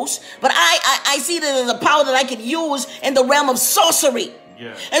Holy Ghost, but I see that as a power that I could use in the realm of sorcery.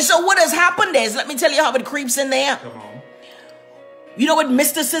 Yeah. And so what has happened is, let me tell you how it creeps in there. Come on. You know what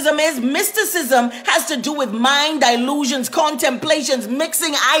mysticism is? Mysticism has to do with mind delusions, contemplations,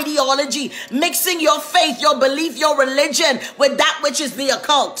 mixing ideology, mixing your faith, your belief, your religion with that which is the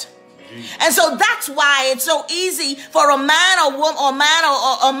occult. And so that's why it's so easy for a man or woman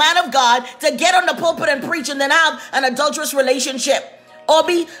or man of God to get on the pulpit and preach and then have an adulterous relationship, or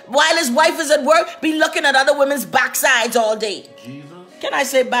be, while his wife is at work, be looking at other women's backsides all day. Jesus. Can I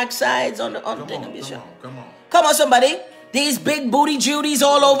say backsides on the thing? Come on, somebody. These big booty Judies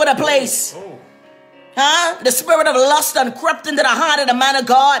all over the place. Huh? The spirit of lust done crept into the heart of the man of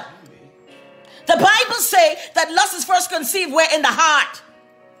God. The Bible say that lust is first conceived where? In the heart.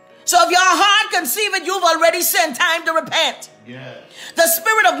 So if your heart conceive it, you've already sinned. Time to repent. Yes. The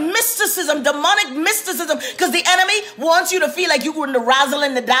spirit of mysticism, demonic mysticism, because the enemy wants you to feel like you're in the razzle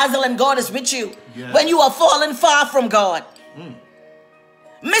and the dazzle and God is with you. Yes. When you are falling far from God.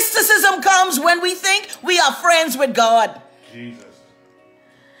 Mysticism comes when we think we are friends with God. Jesus.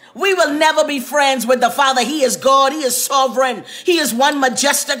 We will never be friends with the Father. He is God. He is sovereign. He is one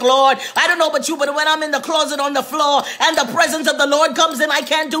majestic Lord. I don't know about you, but when I'm in the closet on the floor and the presence of the Lord comes in, I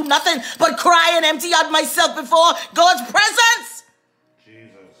can't do nothing but cry and empty out myself before God's presence.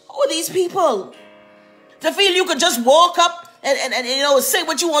 Jesus. Who are these people? To feel you could just walk up and you know, say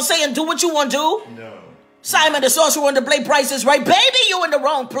what you want to say and do what you want to do? No. Simon the sorcerer wanted to play Price is Right. Baby, you in the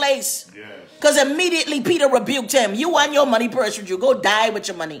wrong place. Yes. Because immediately Peter rebuked him. You want your money purse with you. Go die with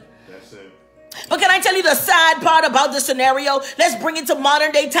your money. That's it. But can I tell you the sad part about this scenario? Let's bring it to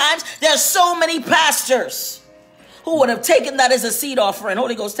modern day times. There's so many pastors who would have taken that as a seed offering.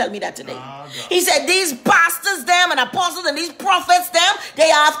 Holy Ghost tell me that today. He said these pastors, them, and apostles, and these prophets, them,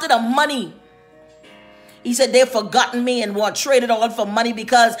 they after the money. He said they've forgotten me and want traded all for money,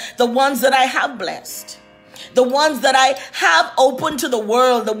 because the ones that I have blessed, the ones that I have opened to the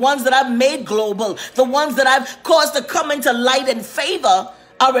world, the ones that I've made global, the ones that I've caused to come into light and favor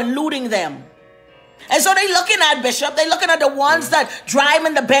are eluding them. And so they're looking at Bishop. They're looking at the ones that drive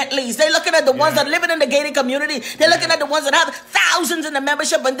in the Bentleys. They're looking at the ones that live in the gated community. They're looking at the ones that have thousands in the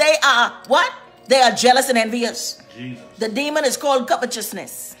membership, and they are what? They are jealous and envious. Jesus. The demon is called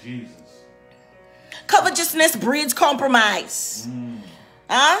covetousness. Jesus. Covetousness breeds compromise.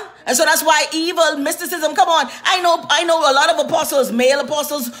 And so that's why evil, mysticism, come on. I know a lot of apostles, male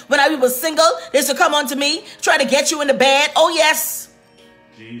apostles, when I was single, they used to come on to me, try to get you in the bed. Oh, yes.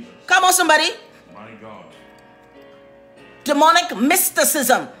 Jesus. Come on, somebody. My God. Demonic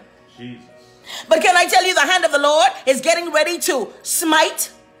mysticism. Jesus. But can I tell you, the hand of the Lord is getting ready to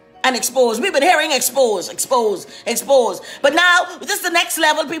smite and expose. We've been hearing expose. But now, this is the next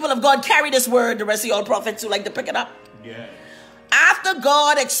level. People of God, carry this word. The rest of y'all prophets who like to pick it up. Yeah. After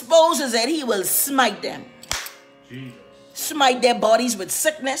God exposes it, he will smite them. Jesus. Smite their bodies with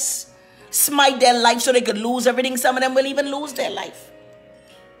sickness. Smite their life so they could lose everything. Some of them will even lose their life.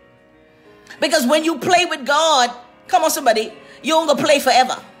 Because when you play with God, come on somebody, you don't gonna play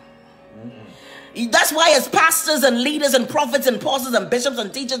forever. That's why as pastors and leaders and prophets and apostles and bishops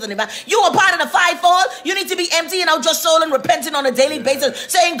and teachers and you are part of the fivefold, you need to be emptying out your soul and repenting on a daily basis,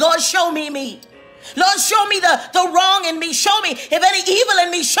 saying, God, show me. Lord, show me the wrong in me. Show me if any evil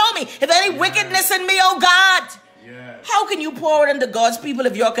in me. Show me if any wickedness in me, oh God. Yes. How can you pour it into God's people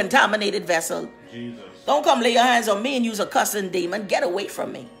if you're a contaminated vessel? Jesus. Don't come lay your hands on me and use a cussing demon. Get away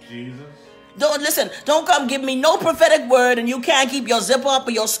from me. Jesus. Don't come give me no prophetic word and you can't keep your zipper up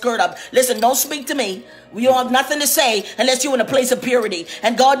or your skirt up. Listen, don't speak to me. You don't have nothing to say unless you're in a place of purity.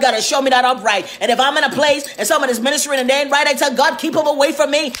 And God got to show me that upright. And if I'm in a place and someone is ministering and they ain't right, I tell God, keep them away from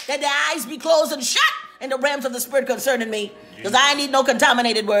me. Let their eyes be closed and shut in the realms of the spirit concerning me. Because I need no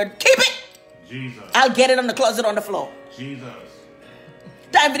contaminated word. Keep it. Jesus. I'll get it on the closet on the floor. Jesus.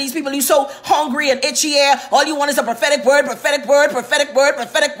 time for these people. You're so hungry and itchy here. All you want is a prophetic word, prophetic word, prophetic word,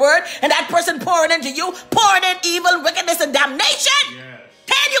 prophetic word. And that person pouring into you, pouring in evil, wickedness, and damnation. Yes.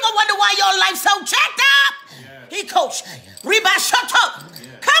 Then you're going to wonder why your life's so jacked up. Yes. He coach. Reba shut up.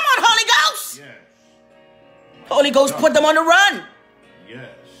 Yes. Come on, Holy Ghost. Yes. Holy Ghost put them on the run. Yes.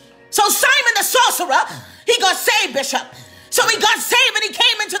 So Simon the sorcerer, he got saved, Bishop. So he got saved and he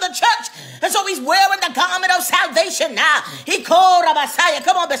came into the church. And so he's wearing the garment of salvation now. He called a Messiah.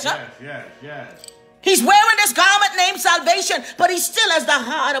 Come on, Bishop. Yes. Yes. He's wearing this garment named salvation, but he still has the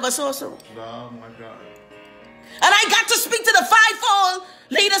heart of a sorcerer. Oh, my God. And I got to speak to the fivefold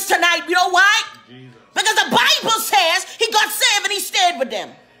leaders tonight. You know why? Jesus. Because the Bible says he got saved and he stayed with them.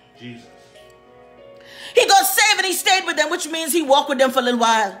 Jesus. He got saved and he stayed with them, which means he walked with them for a little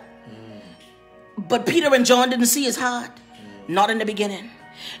while. But Peter and John didn't see his heart. Not in the beginning.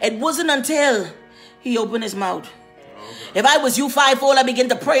 It wasn't until he opened his mouth. If I was you fivefold, I begin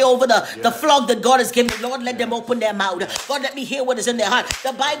to pray over the flock that God has given me. Lord, let them open their mouth. God, let me hear what is in their heart.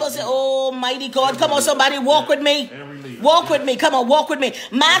 The Bible says, oh, mighty God. Come on, somebody, walk with me. Walk with me. Come on, walk with me.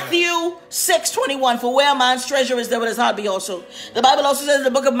 Matthew 6:21. For where a man's treasure is, there will his heart be also. The Bible also says in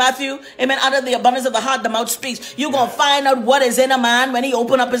the book of Matthew, amen, out of the abundance of the heart, the mouth speaks. You're going to find out what is in a man when he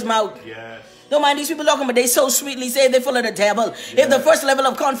open up his mouth. Yes. Don't mind these people talking, but they so sweetly say they're full of the devil. If the first level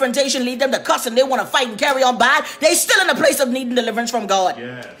of confrontation lead them to cuss and they want to fight and carry on bad, they still in a place of needing deliverance from God.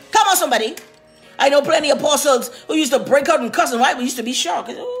 Yes. Come on, somebody. I know plenty of apostles who used to break out and cuss, and right? We used to be shocked.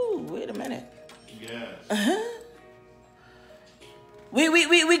 Ooh, wait a minute. Yes.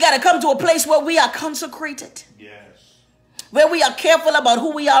 We got to come to a place where we are consecrated. Yes. Where we are careful about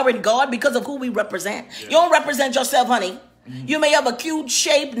who we are in God because of who we represent. Yes. You don't represent yourself, honey. You may have a cute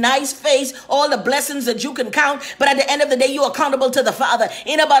shape, nice face, all the blessings that you can count, but at the end of the day, you're accountable to the Father.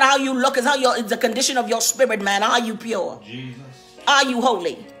 Ain't about how you look, it's the condition of your spirit, man. Are you pure? Jesus. Are you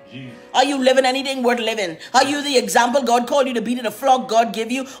holy? Jesus. Are you living anything worth living? Are you the example God called you to be to the flock God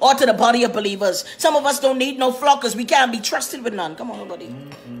give you or to the body of believers? Some of us don't need no flock because we can't be trusted with none. Come on, nobody.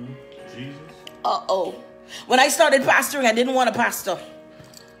 Jesus. Uh-oh. When I started pastoring, I didn't want a pastor.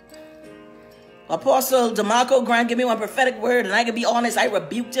 Apostle DeMarco Grant gave me one prophetic word, and I can be honest, I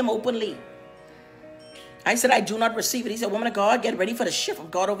rebuked him openly. I said, I do not receive it. He said, woman of God, get ready for the shift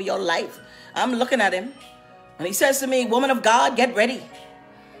of God over your life. I'm looking at him, and he says to me, woman of God, get ready.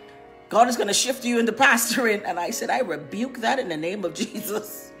 God is going to shift you into pastoring. And I said, I rebuke that in the name of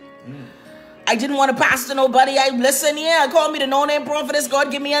Jesus. I didn't want to pastor nobody. I call me the no-name prophetess. God,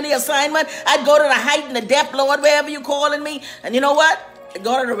 give me any assignment. I'd go to the height and the depth, Lord, wherever you're calling me. And you know what?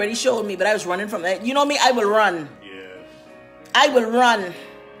 God had already showed me, but I was running from that. You know me, I will run. Yes. I will run.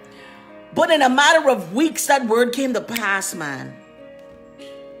 But in a matter of weeks, that word came to pass, man.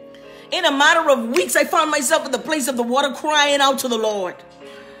 In a matter of weeks, I found myself at the place of the water crying out to the Lord.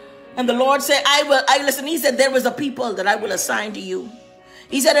 And the Lord said, listen, he said, there is a people that I will assign to you.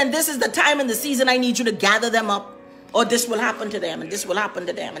 He said, and this is the time and the season I need you to gather them up. Or this will happen to them, and this will happen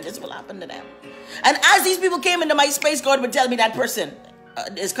to them, and this will happen to them. And as these people came into my space, God would tell me that person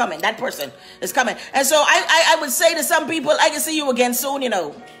is coming. That person is coming. And so I would say to some people, I can see you again soon, you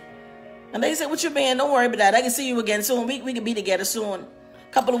know. And they say, what you mean? Don't worry about that. I can see you again soon. We can be together soon.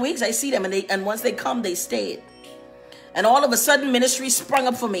 A couple of weeks, I see them, and once they come, they stayed. And all of a sudden, ministry sprung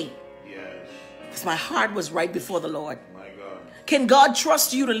up for me. Yes. Because my heart was right before the Lord. My God. Can God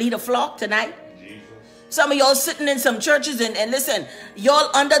trust you to lead a flock tonight? Jesus. Some of y'all sitting in some churches, and listen,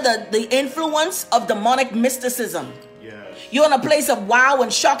 y'all under the influence of demonic mysticism. You're in a place of wow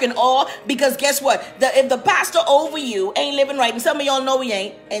and shock and awe because guess what? If the pastor over you ain't living right, and some of y'all know he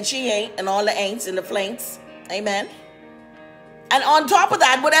ain't, and she ain't, and all the ain'ts and the flanks. Amen. And on top of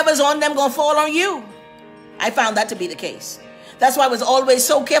that, whatever's on them gonna fall on you. I found that to be the case. That's why I was always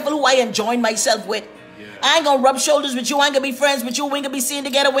so careful who I enjoined myself with. Yeah. I ain't gonna rub shoulders with you. I ain't gonna be friends with you. We ain't gonna be seen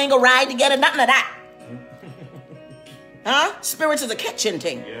together. We ain't gonna ride together. Nothing of that. Spirits is a catching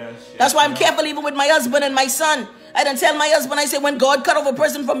thing. Yes, that's why I'm careful even with my husband and my son. I done tell my husband, I say, when God cut off a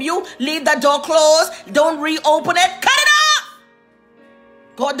person from you, leave that door closed. Don't reopen it. Cut it off.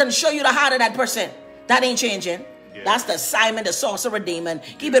 God done show you the heart of that person. That ain't changing. Yes. That's the Simon, the sorcerer demon.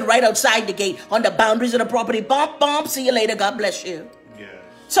 Keep it right outside the gate, on the boundaries of the property. Bump, bump. See you later. God bless you. Yes.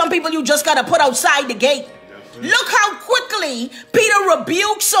 Some people you just got to put outside the gate. Look how quickly Peter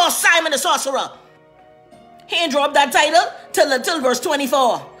rebuked Simon the sorcerer. He ain't dropped that title till verse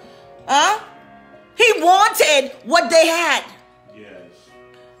 24. He wanted what they had. Yes.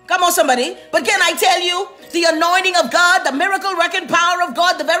 Come on, somebody. But can I tell you, the anointing of God, the miracle working power of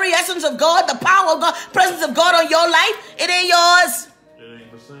God, the very essence of God, the power of God, presence of God on your life, it ain't yours. It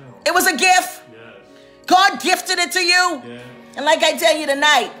ain't for sale. It was a gift. Yes. God gifted it to you. Yes. And like I tell you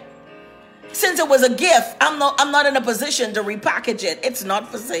tonight, since it was a gift, I'm not in a position to repackage it. It's not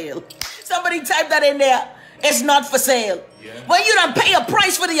for sale. Somebody type that in there. It's not for sale. Yeah. When you done pay a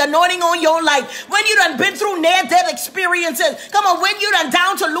price for the anointing on your life, when you done been through near-death experiences, come on, when you done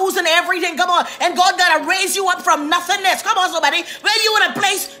down to losing everything, come on, and God gotta raise you up from nothingness, come on somebody, when you in a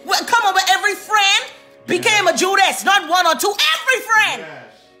place, where, come on, where every friend became a Judas, not one or two, every friend.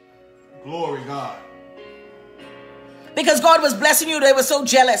 Yes. Glory God. Because God was blessing you, they were so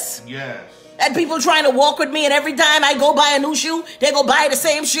jealous. Yes. And people trying to walk with me, and every time I go buy a new shoe, they go buy the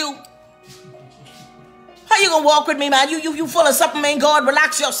same shoe. How you gonna walk with me, man? You full of something, man. God,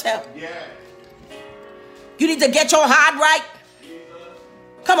 relax yourself. Yeah. You need to get your heart right.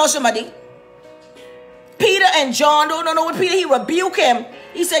 Come on, somebody. Peter and John, don't know what Peter, he rebuked him.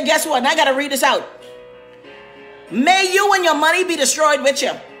 He said, guess what? And I gotta read this out. May you and your money be destroyed with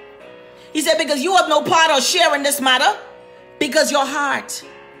you. He said, because you have no part or share in this matter, because your heart,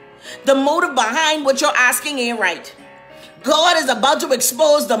 the motive behind what you're asking ain't right. God is about to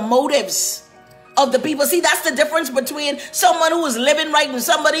expose the motives of the people. See, that's the difference between someone who is living right and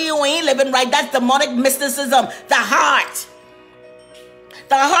somebody who ain't living right. That's demonic mysticism. The heart.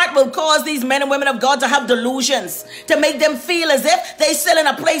 The heart will cause these men and women of God to have delusions, to make them feel as if they still in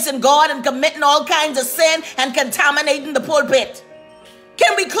a place in God and committing all kinds of sin and contaminating the pulpit.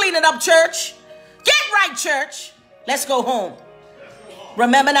 Can we clean it up, church? Get right, church. Let's go home.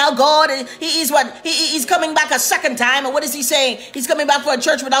 Remember now, God, he's coming back a second time. And what is he saying? He's coming back for a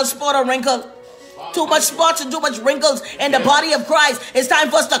church without spot or wrinkle. Too much spots and too much wrinkles in the body of Christ. It's time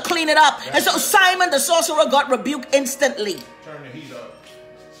for us to clean it up. And so Simon the sorcerer got rebuked instantly. Turn the heat up.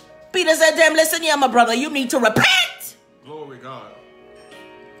 Peter said to him, listen here, my brother, you need to repent. Glory God.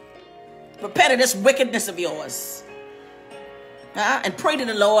 Repent of this wickedness of yours. And pray to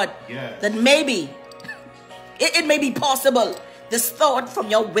the Lord that maybe it may be possible, this thought from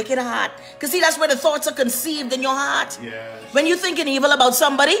your wicked heart. Because see, that's where the thoughts are conceived, in your heart. Yes. When you're thinking evil about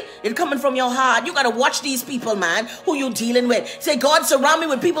somebody, it's coming from your heart. You got to watch these people, man, who you dealing with. Say, God, surround me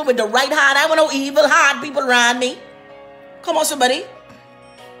with people with the right heart. I want no evil heart people around me. Come on, somebody.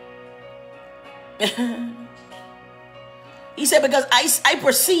 He said, because I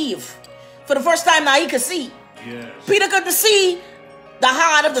perceive. For the first time now, he could see. Yes. Peter couldn't see the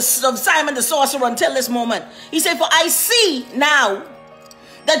heart of Simon the sorcerer until this moment. He said, for I see now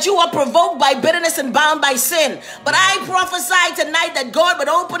that you are provoked by bitterness and bound by sin. But I prophesy tonight that God would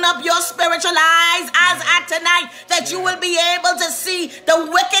open up your spiritual eyes as at tonight, that you will be able to see the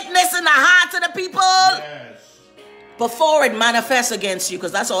wickedness in the hearts of the people. Yes. Before it manifests against you,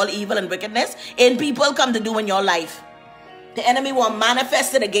 because that's all evil and wickedness in people come to do in your life. The enemy will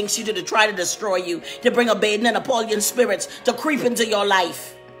manifest it against you to try to destroy you, to bring a Baden and Apollyon spirits to creep into your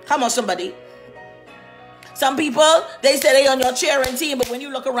life. Come on, somebody. Some people, they say they on your cheering team, but when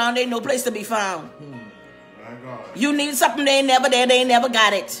you look around, there ain't no place to be found. My God. You need something, they ain't never there, they ain't never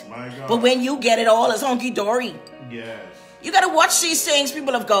got it. My God. But when you get it all, it's honky-dory. Yes. You got to watch these things,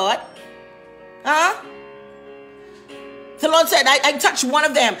 people of God. Huh? The Lord said, I touched one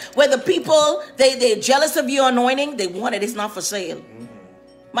of them where the people, they're jealous of your anointing. They want it. It's not for sale. Mm-hmm.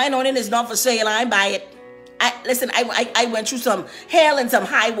 My anointing is not for sale. I buy it. I went through some hell and some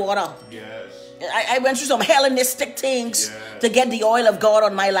high water. Yes. I went through some Hellenistic things to get the oil of God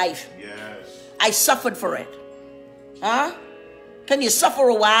on my life. Yes. I suffered for it. Huh? Can you suffer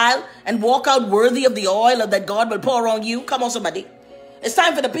a while and walk out worthy of the oil that God will pour on you? Come on, somebody. It's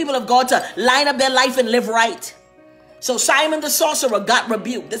time for the people of God to line up their life and live right. So Simon the sorcerer got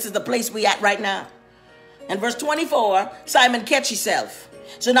rebuked. This is the place we at right now. In verse 24, Simon catch himself.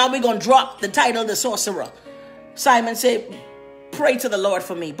 So now we're going to drop the title, the sorcerer. Simon said, pray to the Lord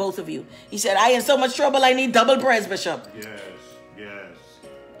for me, both of you. He said, I in so much trouble, I need double prayers, Bishop. Yes, yes.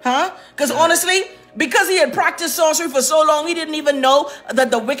 Huh? Because honestly, because he had practiced sorcery for so long, he didn't even know that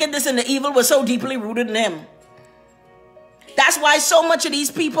the wickedness and the evil was so deeply rooted in him. That's why so much of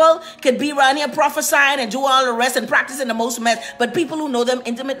these people could be around here prophesying and do all the rest and practicing the most mess. But people who know them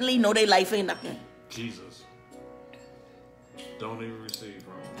intimately know their life ain't nothing. Jesus. Don't even receive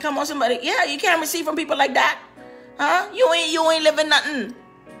from them. Come on, somebody. Yeah, you can't receive from people like that. Huh? You ain't living nothing.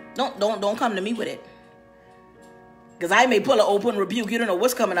 Don't come to me with it. Because I may pull an open rebuke. You don't know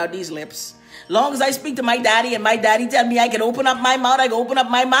what's coming out these lips. Long as I speak to my daddy and my daddy tell me I can open up my mouth, I can open up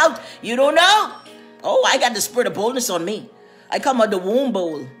my mouth. You don't know. Oh, I got the spirit of boldness on me. I come out the womb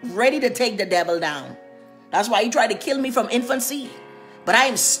bowl, ready to take the devil down. That's why he tried to kill me from infancy. But I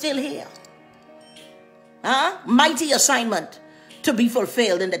am still here. Huh? Mighty assignment to be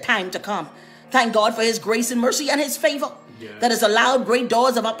fulfilled in the time to come. Thank God for his grace and mercy and his favor that has allowed great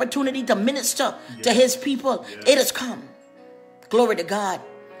doors of opportunity to minister to his people. It has come. Glory to God.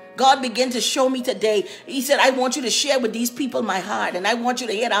 God began to show me today. He said, I want you to share with these people my heart, and I want you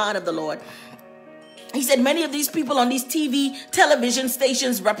to hear the heart of the Lord. He said, many of these people on these TV, television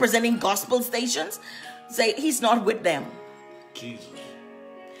stations representing gospel stations, say he's not with them. Jesus.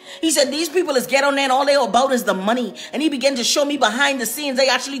 He said, these people is get on there and all they're about is the money. And he began to show me behind the scenes. They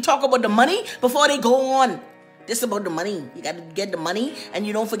actually talk about the money before they go on. This is about the money. You got to get the money and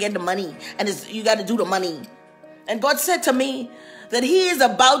you don't forget the money. And you got to do the money. And God said to me that he is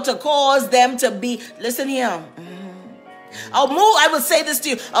about to cause them to be, listen here. I will say this to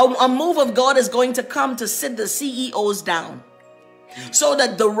you. A move of God is going to come to sit the CEOs down. So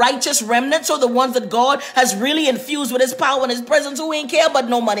that the righteous remnant, so the ones that God has really infused with his power and his presence, who ain't care about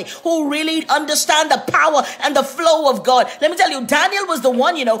no money, who really understand the power and the flow of God. Let me tell you, Daniel was the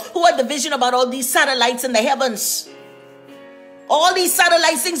one, who had the vision about all these satellites in the heavens. All these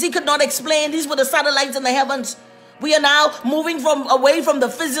satellites, things he could not explain. These were the satellites in the heavens. We are now moving away from the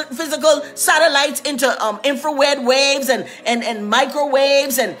physical satellites into infrared waves and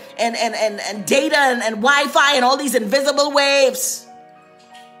microwaves and data and Wi-Fi and all these invisible waves.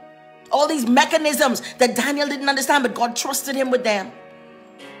 All these mechanisms that Daniel didn't understand, but God trusted him with them.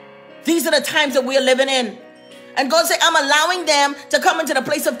 These are the times that we are living in. And God said, I'm allowing them to come into the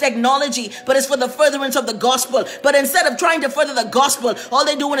place of technology, but it's for the furtherance of the gospel. But instead of trying to further the gospel, all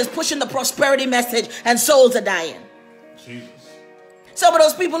they're doing is pushing the prosperity message, and souls are dying. Jesus. Some of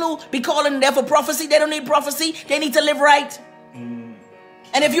those people who be calling there for prophecy, they don't need prophecy. They need to live right. And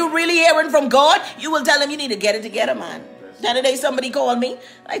if you're really hearing from God, you will tell them you need to get it together, man. The other day somebody called me.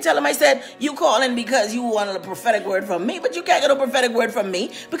 I tell him, I said, you calling because you wanted a prophetic word from me, but you can't get a prophetic word from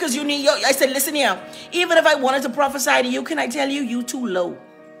me because you need I said, listen here. Even if I wanted to prophesy to you, can I tell you, you too low?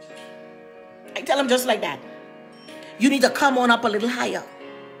 I tell him just like that. You need to come on up a little higher.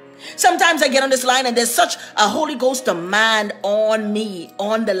 Sometimes I get on this line and there's such a Holy Ghost demand on me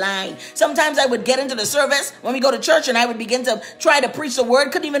on the line. Sometimes I would get into the service when we go to church and I would begin to try to preach the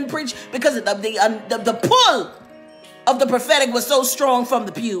word. Couldn't even preach because of the pull of the prophetic was so strong from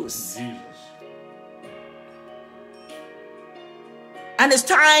the pews. Jesus. And it's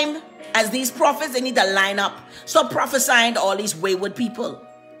time, as these prophets, they need to line up. Stop prophesying to all these wayward people.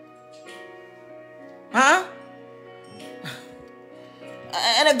 Huh?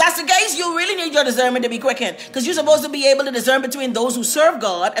 And if that's the case, you really need your discernment to be quickened. Because you're supposed to be able to discern between those who serve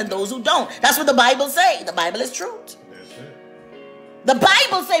God and those who don't. That's what the Bible says. The Bible is truth. That's it. The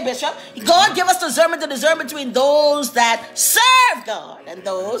Bible say, Bishop, God give us discernment to discern between those that serve God and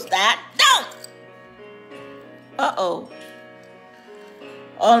those that don't. Uh-oh.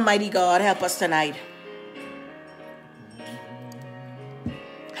 Almighty God, help us tonight.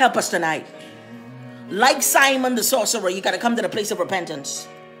 Help us tonight. Like Simon the sorcerer, you got to come to the place of repentance.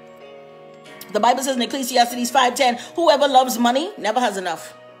 The Bible says in Ecclesiastes 5:10, whoever loves money never has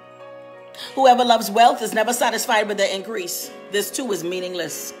enough. Whoever loves wealth is never satisfied with their increase. This too is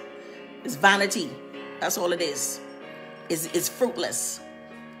meaningless. It's vanity. That's all it is. It's fruitless.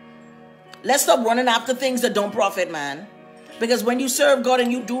 Let's stop running after things that don't profit, man. Because when you serve God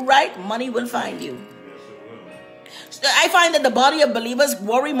and you do right, money will find you. I find that the body of believers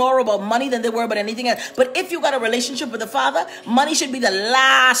worry more about money than they worry about anything else. But if you got a relationship with the Father, money should be the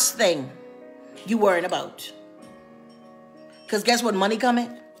last thing you worrying about. Because guess what? Money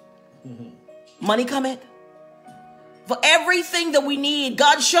coming. Money coming. For everything that we need,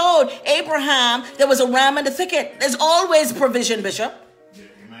 God showed Abraham there was a ram in the thicket. There's always provision, Bishop.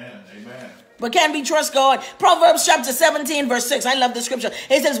 Amen. Amen. But can we trust God? Proverbs chapter 17 verse 6. I love the scripture.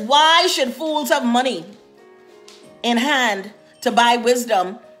 It says, why should fools have money in hand to buy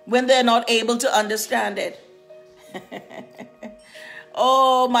wisdom when they're not able to understand it?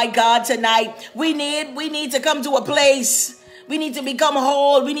 Oh my God, tonight we need to come to a place. We need to become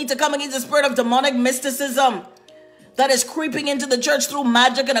whole. We need to come against the spirit of demonic mysticism that is creeping into the church through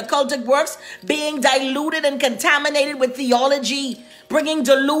magic and occultic works, being diluted and contaminated with theology, bringing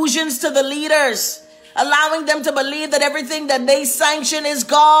delusions to the leaders, allowing them to believe that everything that they sanction is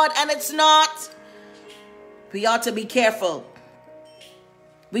God, and it's not. We ought to be careful.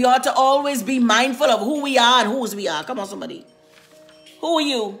 We ought to always be mindful of who we are and whose we are. Come on, somebody. Who are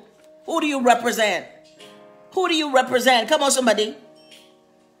you? Who do you represent? Who do you represent? Come on, somebody.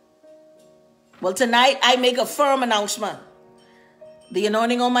 Well, tonight I make a firm announcement. The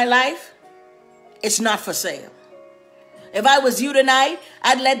anointing on my life, it's not for sale. If I was you tonight,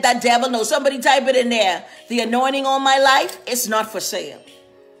 I'd let that devil know. Somebody type it in there. The anointing on my life, it's not for sale.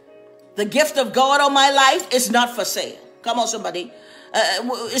 The gift of God on my life is not for sale. Come on, somebody.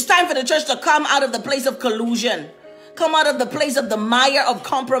 It's time for the church to come out of the place of collusion. Come out of the place of the mire of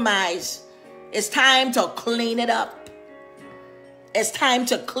compromise. It's time to clean it up. It's time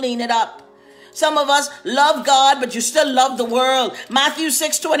to clean it up. Some of us love God, but you still love the world. Matthew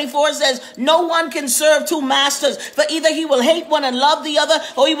 6:24 says, no one can serve two masters, for either he will hate one and love the other,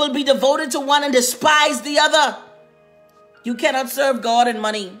 or he will be devoted to one and despise the other. You cannot serve God and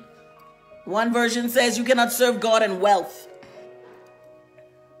money. One version says you cannot serve God and wealth.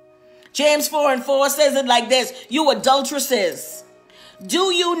 James 4:4 says it like this, you adulteresses,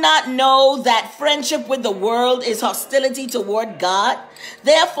 do you not know that friendship with the world is hostility toward God?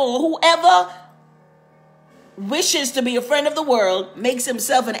 Therefore, whoever wishes to be a friend of the world makes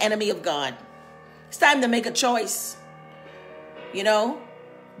himself an enemy of God. It's time to make a choice. You know,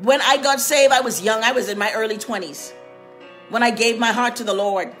 when I got saved, I was young. I was in my early 20s when I gave my heart to the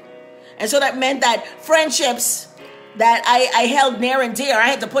Lord. And so that meant that friendships that I held near and dear, I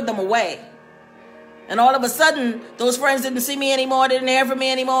had to put them away. And all of a sudden, those friends didn't see me anymore, didn't hear from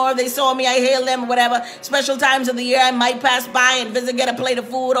me anymore. They saw me, I hailed them, whatever. Special times of the year, I might pass by and visit, get a plate of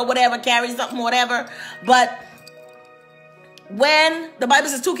food or whatever, carry something, whatever. But when the Bible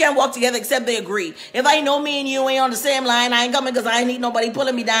says two can't walk together except they agree. If I know me and you ain't on the same line, I ain't coming because I ain't need nobody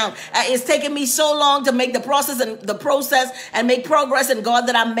pulling me down. It's taken me so long to make the process and make progress in God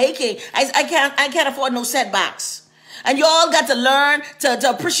that I'm making. I can't afford no setbacks. And you all got to learn to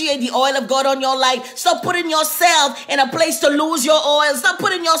appreciate the oil of God on your life. Stop putting yourself in a place to lose your oil. Stop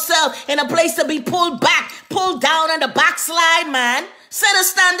putting yourself in a place to be pulled back, pulled down, and the backslide, man. Set a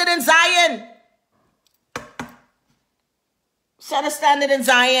standard in Zion. Set a standard in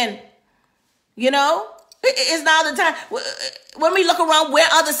Zion. You know, it's now the time. When we look around, where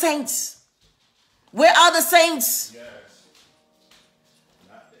are the saints? Where are the saints? Yes.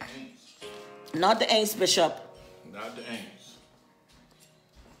 Not the ain'ts. Not the ain'ts, Bishop. Not the ain'ts.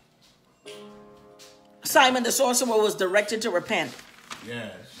 Simon the sorcerer was directed to repent.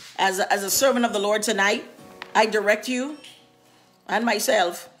 Yes. As a servant of the Lord tonight, I direct you and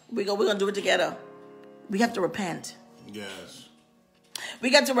myself. We're going to do it together. We have to repent. Yes. We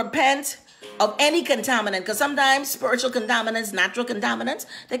got to repent of any contaminant, because sometimes spiritual contaminants, natural contaminants,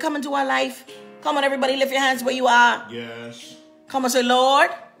 they come into our life. Come on, everybody, lift your hands where you are. Yes. Come on, say, Lord,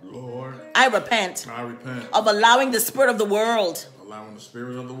 I repent of allowing the spirit of the world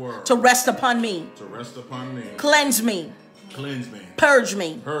to rest upon me. Cleanse me. Purge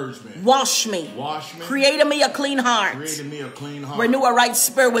me. Wash me. Create in me a clean heart. Renew a right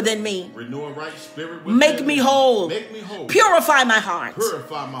spirit within me. Make me whole. Purify my heart.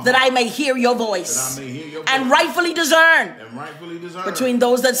 That I may hear your voice. And rightfully discern between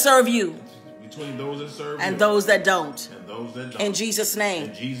those that serve you and those that don't. In Jesus'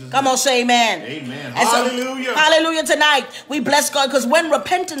 name. Come on, say amen. Amen. And hallelujah. So, hallelujah tonight. We bless God, because when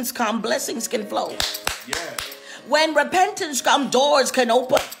repentance comes, blessings can flow. Yes. When repentance comes, doors can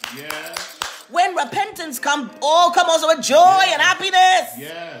open. Yes. When repentance comes, oh, come on, so with joy and happiness.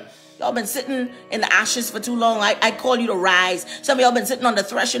 Yes. Y'all been sitting in the ashes for too long. I call you to rise. Some of y'all been sitting on the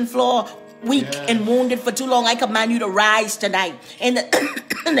threshing floor, weak and wounded for too long. I command you to rise tonight. In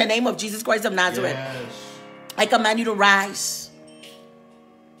the name of Jesus Christ of Nazareth. Yes. I command you to rise.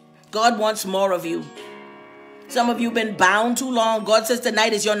 God wants more of you. Some of you have been bound too long. God says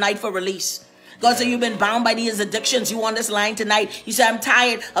tonight is your night for release. God said you've been bound by these addictions. You on this line tonight. You say, I'm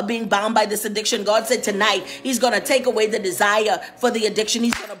tired of being bound by this addiction. God said tonight he's going to take away the desire for the addiction.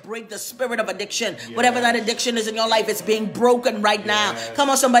 He's going to break the spirit of addiction. Yes. Whatever that addiction is in your life, it's being broken right now.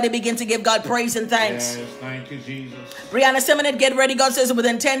 Come on, somebody begin to give God praise and thanks. Yes. Thank you, Jesus. Brianna Simonette, get ready. God says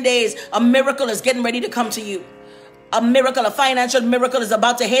within 10 days, a miracle is getting ready to come to you. A miracle, a financial miracle is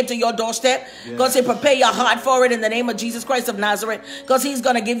about to head to your doorstep. Yes. God said, prepare your heart for it in the name of Jesus Christ of Nazareth. Because he's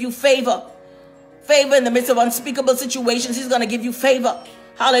going to give you favor. Favor in the midst of unspeakable situations. He's going to give you favor.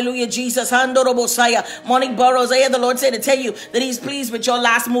 Hallelujah, Jesus. Monique Burrows, I hear the Lord say to tell you that he's pleased with your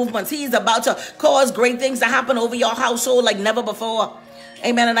last movements. He's about to cause great things to happen over your household like never before.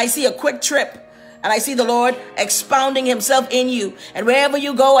 Amen. And I see a quick trip. And I see the Lord expounding himself in you. And wherever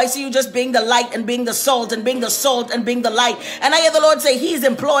you go, I see you just being the light and being the salt and being the salt and being the light. And I hear the Lord say he's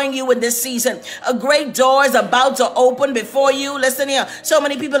employing you in this season. A great door is about to open before you. Listen here. So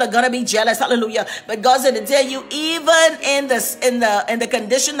many people are going to be jealous. Hallelujah. But God said to tell you, even in the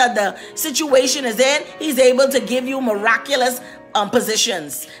condition that the situation is in, he's able to give you miraculous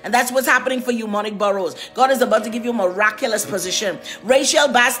positions. And that's what's happening for you, Monique Burrows. God is about to give you a miraculous position. Rachel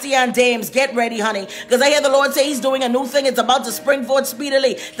Bastian Dames, get ready, honey, because I hear the Lord say he's doing a new thing. It's about to spring forth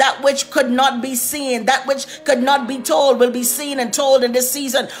speedily. That which could not be seen, that which could not be told, will be seen and told in this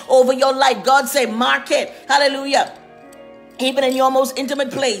season over your life. God say, mark it. Hallelujah. Even in your most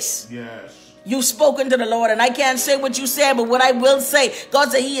intimate place. Yes. You've spoken to the Lord, and I can't say what you said, but what I will say, God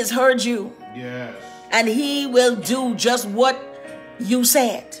said he has heard you. Yes. And he will do just what you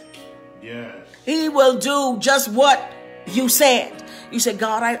said. Yes. He will do just what you said. You say,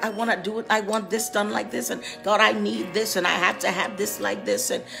 God, I want to do it. I want this done like this. And God, I need this. And I have to have this like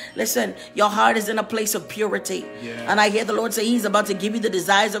this. And listen, your heart is in a place of purity. Yeah. And I hear the Lord say he's about to give you the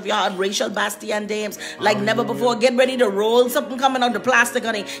desires of your heart. Rachel Bastian Dames, like never before. Get ready to roll. Something coming out the plastic,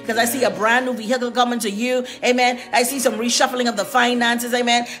 honey. Because I see a brand new vehicle coming to you. Amen. I see some reshuffling of the finances.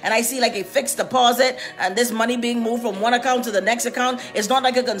 Amen. And I see like a fixed deposit. And this money being moved from one account to the next account. It's not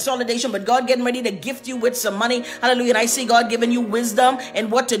like a consolidation, but God getting ready to gift you with some money. Hallelujah. And I see God giving you wisdom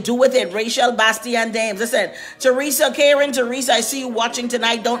and what to do with it. Rachel Bastian Dames. Listen, Teresa, Karen, Teresa, I see you watching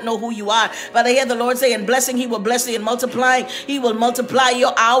tonight. Don't know who you are, but I hear the Lord say, in blessing, he will bless you, and multiplying, he will multiply.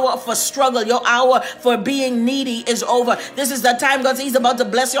 Your hour for struggle, your hour for being needy is over. This is the time God says he's about to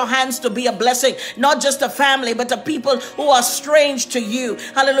bless your hands to be a blessing, not just to family, but to people who are strange to you.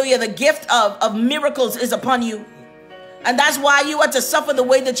 Hallelujah. The gift of miracles is upon you. And that's why you had to suffer the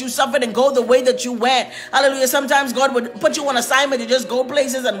way that you suffered and go the way that you went. Hallelujah. Sometimes God would put you on assignment to just go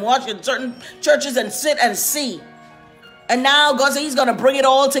places and watch in certain churches and sit and see. And now God says he's going to bring it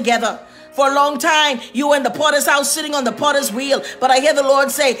all together. For a long time, you were in the potter's house sitting on the potter's wheel. But I hear the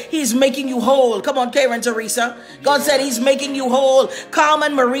Lord say he's making you whole. Come on, Karen, Teresa. God said he's making you whole.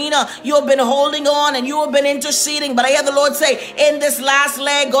 Carmen, Marina, you have been holding on and you have been interceding. But I hear the Lord say in this last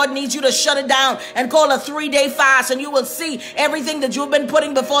leg, God needs you to shut it down and call a 3-day fast. And you will see everything that you've been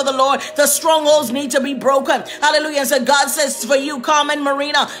putting before the Lord. The strongholds need to be broken. Hallelujah. And so God says for you, Carmen,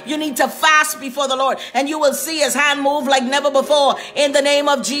 Marina, you need to fast before the Lord. And you will see his hand move like never before in the name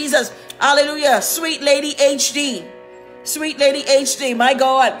of Jesus. Hallelujah. Sweet Lady HD. Sweet Lady HD. My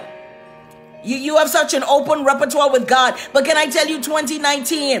God. You have such an open repertoire with God. But can I tell you,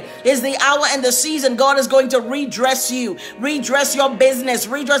 2019 is the hour and the season God is going to redress you. Redress your business.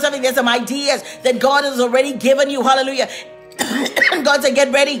 Redress everything. There's some ideas that God has already given you. Hallelujah. God said,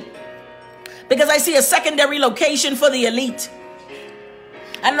 get ready. Because I see a secondary location for the elite.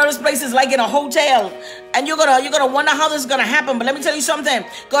 I know this place is like in a hotel, and you're gonna wonder how this is gonna happen. But let me tell you something.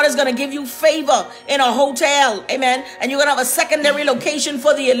 God is gonna give you favor in a hotel, amen. And you're gonna have a secondary location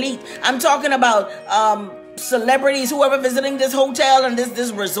for the elite. I'm talking about celebrities, whoever visiting this hotel and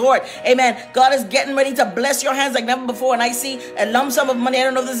this resort, amen. God is getting ready to bless your hands like never before. And I see a lump sum of money. I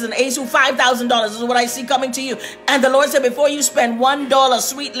don't know if this is an ASU, $5,000. This is what I see coming to you. And the Lord said, before you spend $1,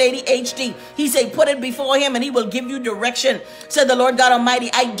 Sweet Lady HD, he said, put it before him and he will give you direction, said the Lord God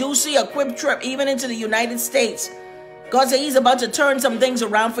Almighty. I do see a quick trip even into the United States. God said he's about to turn some things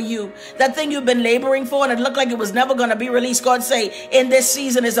around for you. That thing you've been laboring for and it looked like it was never going to be released. God say in this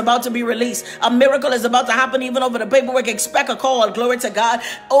season is about to be released. A miracle is about to happen even over the paperwork. Expect a call. Glory to God.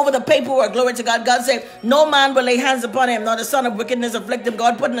 Over the paperwork. Glory to God. God said no man will lay hands upon him, nor the son of wickedness afflict him.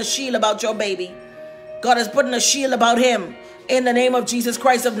 God putting a shield about your baby. God is putting a shield about him in the name of Jesus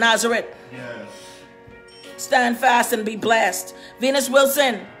Christ of Nazareth. Yes. Stand fast and be blessed. Venus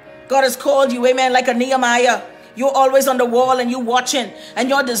Wilson, God has called you, amen, like a Nehemiah. You're always on the wall and you're watching and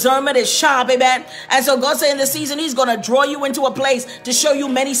your discernment is sharp, amen. And so God said in this season, he's going to draw you into a place to show you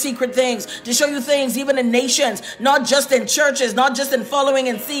many secret things, to show you things even in nations, not just in churches, not just in following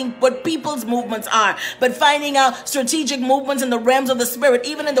and seeing what people's movements are, but finding out strategic movements in the realms of the spirit,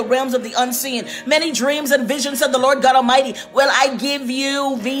 even in the realms of the unseen. Many dreams and visions, said the Lord God Almighty, will I give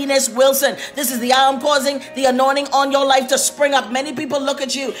you, Venus Wilson. This is the hour I'm causing the anointing on your life to spring up. Many people look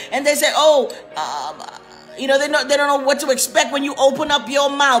at you and they say, they don't know what to expect when you open up your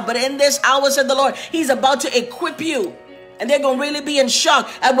mouth. But in this hour, said the Lord, he's about to equip you. And they're going to really be in shock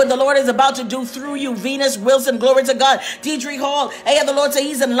at what the Lord is about to do through you. Venus Wilson, glory to God. Deidre Hall, I hear the Lord say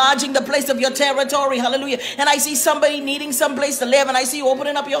he's enlarging the place of your territory. Hallelujah. And I see somebody needing some place to live. And I see you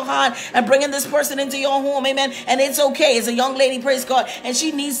opening up your heart and bringing this person into your home. Amen. And it's okay. It's a young lady, praise God. And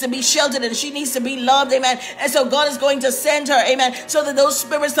she needs to be sheltered and she needs to be loved. Amen. And so God is going to send her. Amen. So that those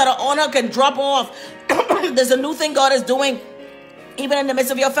spirits that are on her can drop off. There's a new thing God is doing, even in the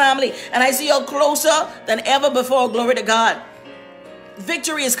midst of your family. And I see you closer than ever before. Glory to God.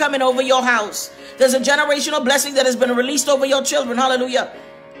 Victory is coming over your house. There's a generational blessing that has been released over your children. Hallelujah.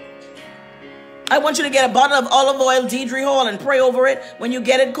 I want you to get a bottle of olive oil, Deidre Hall, and pray over it. When you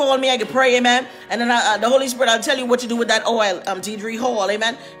get it, call me. I can pray, amen. And then the Holy Spirit, I'll tell you what to do with that oil, Deidre Hall,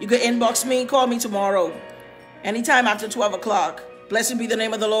 amen. You can inbox me, call me tomorrow, anytime after 12 o'clock. Blessed be the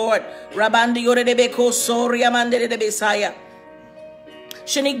name of the Lord.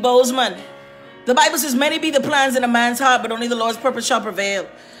 Shanique Bozeman. The Bible says, many be the plans in a man's heart, but only the Lord's purpose shall prevail.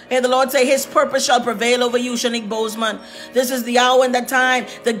 Hear the Lord say, his purpose shall prevail over you, Shanique Bozeman. This is the hour and the time.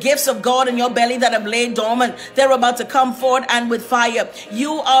 The gifts of God in your belly that have laid dormant, they're about to come forth and with fire.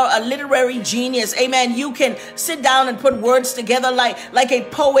 You are a literary genius. Amen. You can sit down and put words together like a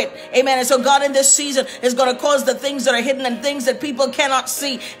poet. Amen. And so God in this season is going to cause the things that are hidden and things that people cannot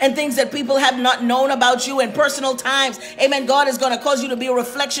see and things that people have not known about you in personal times. Amen. God is going to cause you to be a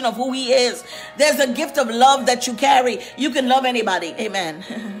reflection of who he is. There's a gift of love that you carry. You can love anybody. Amen.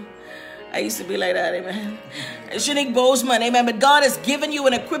 I used to be like that. Amen. Shanique Bozeman. Amen. But God has given you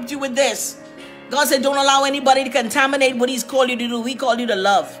and equipped you with this. God said, don't allow anybody to contaminate what he's called you to do. He called you to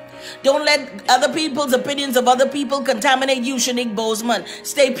love. Don't let other people's opinions of other people contaminate you, Shanique Bozeman.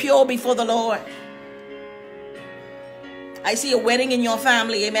 Stay pure before the Lord. I see a wedding in your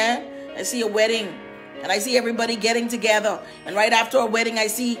family. Amen. I see a wedding. And I see everybody getting together. And right after a wedding, I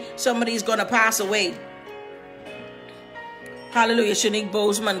see somebody's going to pass away. Hallelujah. Shanique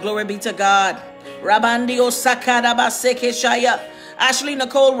Bozeman. Glory be to God. Rabandio Sakadabasekeshaya. Ashley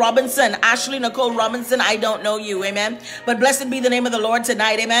Nicole Robinson. Ashley Nicole Robinson, I don't know you. Amen. But blessed be the name of the Lord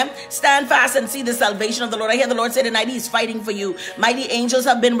tonight. Amen. Stand fast and see the salvation of the Lord. I hear the Lord say tonight, he's fighting for you. Mighty angels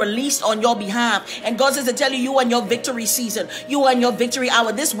have been released on your behalf. And God says to tell you, you are in your victory season. You are in your victory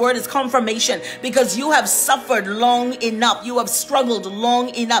hour. This word is confirmation because you have suffered long enough. You have struggled long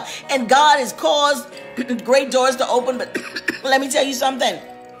enough. And God has caused great doors to open. But let me tell you something.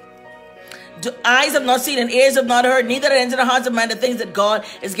 Eyes have not seen and ears have not heard, neither enter the hearts of man the things that God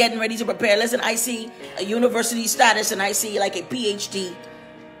is getting ready to prepare. Listen, I see a university status and I see like a PhD.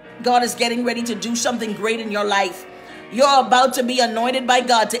 God is getting ready to do something great in your life. You're about to be anointed by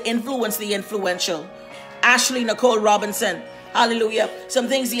God to influence the influential. Ashley Nicole Robinson. Hallelujah. Some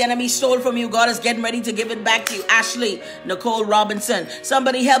things the enemy stole from you, God is getting ready to give it back to you. Ashley Nicole Robinson.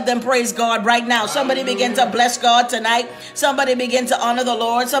 Somebody help them praise God right now. Somebody begin to bless God tonight. Somebody begin to honor the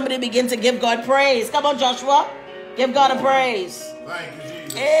Lord. Somebody begin to give God praise. Come on, Joshua. Give God a praise. Thank you,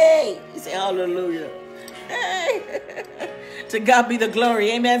 Jesus. Hey. You say hallelujah. Hey. To God be the glory.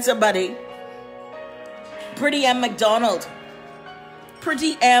 Amen, somebody. Pretty M. McDonald.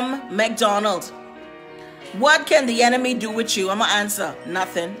 Pretty M. McDonald. What can the enemy do with you? I'm going to answer.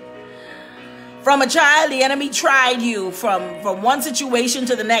 Nothing. From a child, the enemy tried you from one situation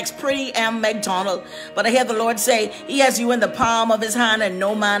to the next. Pretty M. McDonald. But I hear the Lord say, he has you in the palm of his hand and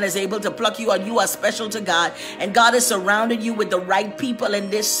no man is able to pluck you out. You are special to God. And God has surrounded you with the right people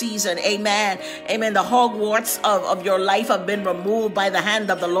in this season. Amen. Amen. The hogwarts of your life have been removed by the hand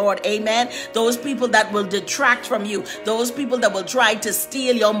of the Lord. Amen. Those people that will detract from you. Those people that will try to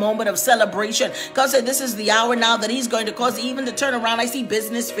steal your moment of celebration. God said this is the hour now that he's going to cause even to turn around. I see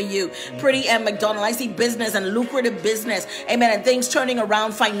business for you. Pretty M. McDonald. I see business and lucrative business. Amen. And things turning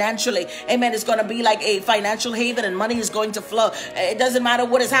around financially. Amen. It's going to be like a financial haven and money is going to flow. It doesn't matter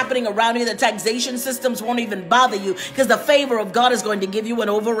what is happening around you. The taxation systems won't even bother you because the favor of God is going to give you an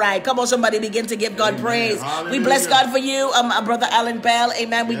override. Come on, somebody begin to give God praise. Hallelujah. We bless God for you. Brother Alan Bell.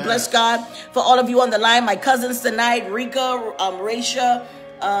 Amen. We bless God for all of you on the line. My cousins tonight, Rika, Raisha,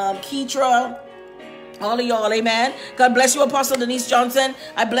 Keetra, all of y'all, amen. God bless you, Apostle Denise Johnson.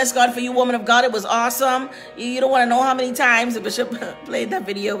 I bless God for you, woman of God. It was awesome. You don't want to know how many times the bishop played that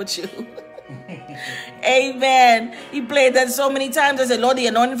video with you. Amen. He played that so many times. I said, Lord, the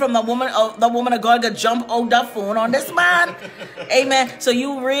anointing from the woman of God got jump out that phone on this man. Amen. So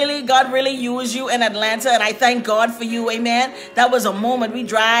God really used you in Atlanta, and I thank God for you. Amen. That was a moment. We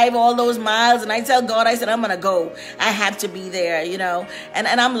drive all those miles, and I tell God, I said, I'm gonna go. I have to be there, you know. And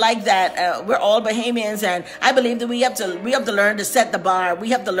I'm like that. We're all Bahamians, and I believe that we have to learn to set the bar. We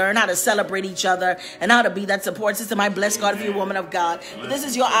have to learn how to celebrate each other and how to be that support system. I bless God for you, woman of God. But this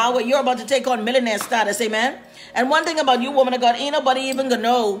is your hour. You're about to take on millionaire status. Amen. And one thing about you, woman of God, ain't nobody even gonna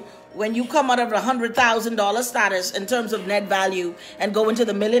know when you come out of $100,000 status in terms of net value and go into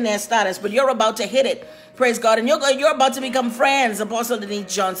the millionaire status, but you're about to hit it. Praise God. And you're about to become friends, Apostle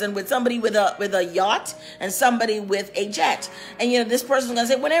Denise Johnson, with somebody with a yacht and somebody with a jet. And, you know, this person's going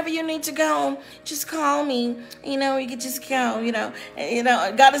to say, whenever you need to go, just call me. You know, you can just go, you know. And, you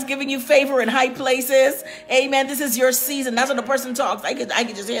know, God is giving you favor in high places. Amen. This is your season. That's when the person talks. I could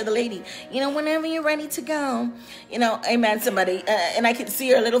just hear the lady, you know, whenever you're ready to go, you know, amen, somebody. And I can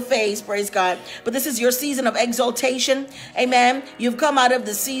see her little face, praise God. But this is your season of exaltation. Amen. You've come out of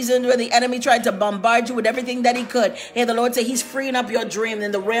the season where the enemy tried to bombard you with everything that he could. And the Lord said he's freeing up your dream.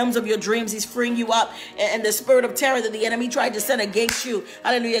 In the realms of your dreams, he's freeing you up. And the spirit of terror that the enemy tried to send against you,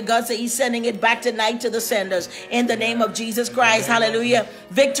 hallelujah, God said he's sending it back tonight to the senders in the name of Jesus Christ. Hallelujah.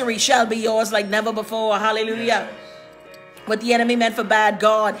 Victory shall be yours like never before. Hallelujah. What the enemy meant for bad,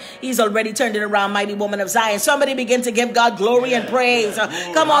 God, he's already turned it around, mighty woman of Zion. Somebody begin to give God glory and praise.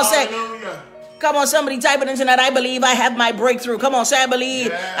 Come on, say. Come on, somebody type it in tonight. I believe I have my breakthrough. Come on, say I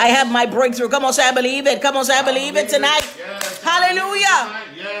believe I have my breakthrough. Come on, say I believe it. Come on, say I believe it tonight. Hallelujah.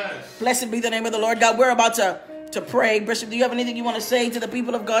 Blessed be the name of the Lord God. We're about to pray. Bishop, do you have anything you want to say to the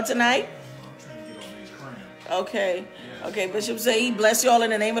people of God tonight? I'm trying to get on these crayons. Okay. Okay, Bishop say he bless you all in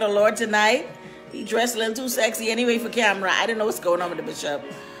the name of the Lord tonight. He dressed a little too sexy anyway for camera. I don't know what's going on with the bishop.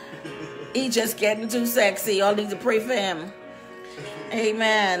 He just getting too sexy. Y'all need to pray for him.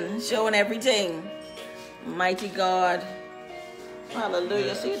 Amen. Showing everything. Mighty God.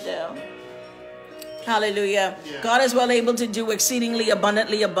 Hallelujah. Sit down. Hallelujah. God is well able to do exceedingly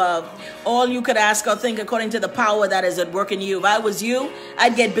abundantly above all you could ask or think, according to the power that is at work in you. If I was you,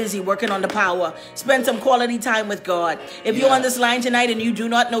 I'd get busy working on the power. Spend some quality time with God. If you're on this line tonight and you do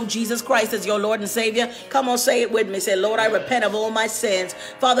not know Jesus Christ as your Lord and Savior, come on, say it with me. Say, Lord, I repent of all my sins.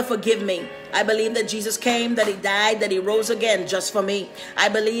 Father, forgive me. I believe that Jesus came, that he died, that he rose again just for me. I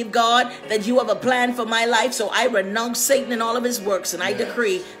believe, God, that you have a plan for my life, so I renounce Satan and all of his works, and I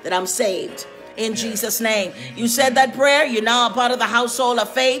decree that I'm saved. In Jesus' name. You said that prayer. You're now a part of the household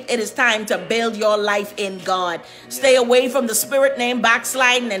of faith. It is time to build your life in God. Stay away from the spirit name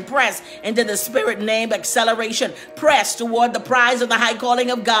backsliding and press into the spirit name acceleration. Press toward the prize of the high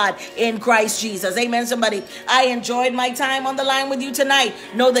calling of God in Christ Jesus. Amen, somebody. I enjoyed my time on the line with you tonight.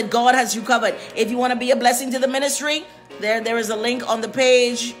 Know that God has you covered. If you want to be a blessing to the ministry, there is a link on the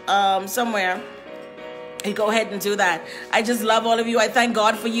page somewhere. You go ahead and do that. I just love all of you. I thank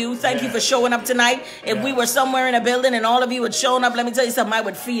God for you. Thank you for showing up tonight. If we were somewhere in a building and all of you had shown up, let me tell you something, I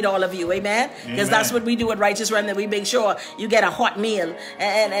would feed all of you. Amen? Because that's what we do at Righteous Remnant. We make sure you get a hot meal.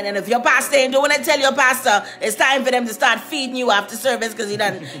 And if your pastor ain't doing it, tell your pastor it's time for them to start feeding you after service, because he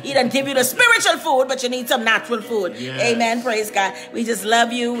done give you the spiritual food, but you need some natural food. Amen. Praise God. We just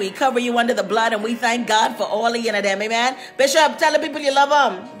love you. We cover you under the blood, and we thank God for all of you of them. Amen. Bishop, tell the people you love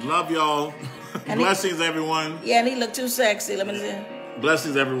them. Love y'all. Blessings, everyone. Yeah, and he looked too sexy. Let me see.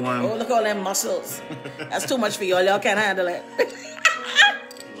 Blessings, everyone. Oh, look at all them muscles. That's too much for y'all. Y'all can't handle it.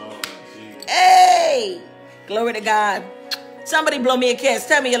 Lord, hey! Glory to God. Somebody blow me a kiss.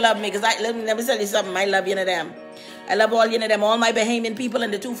 Tell me you love me, because let me tell you something. I love you to them. I love all you to them. All my Bahamian people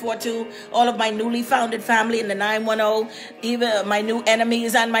in the 242. All of my newly founded family in the 910. Even my new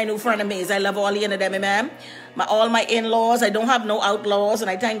enemies and my new frenemies. I love all you to them, amen. All my in-laws. I don't have no outlaws, and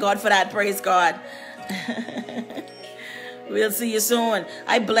I thank God for that. Praise God. We'll see you soon.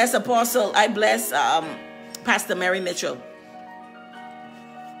 I bless Apostle. I bless Pastor Mary Mitchell.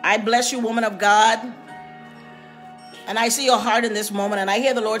 I bless you, woman of God. And I see your heart in this moment, and I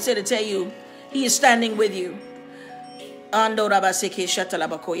hear the Lord say to tell you, he is standing with you. God said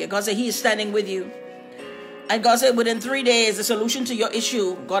he is standing with you. And God said within 3 days, the solution to your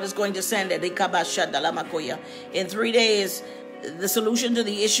issue, God is going to send it. In 3 days, the solution to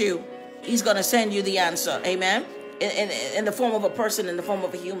the issue, he's going to send you the answer. Amen. In the form of a person, in the form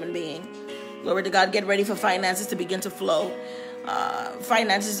of a human being. Glory to God. Get ready for finances to begin to flow.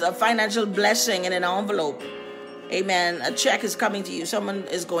 Finances, a financial blessing in an envelope. Amen. A check is coming to you. Someone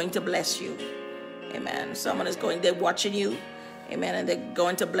is going to bless you. Amen. Someone is going, they're watching you. Amen. And they're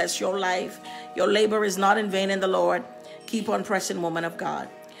going to bless your life. Your labor is not in vain in the Lord. Keep on pressing, woman of God.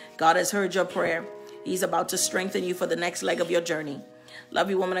 God has heard your prayer. He's about to strengthen you for the next leg of your journey. Love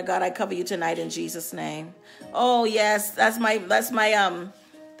you, woman of God. I cover you tonight in Jesus' name. Oh, yes. That's my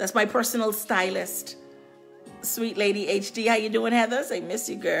personal stylist. Sweet Lady HD. How you doing, Heather? Say, miss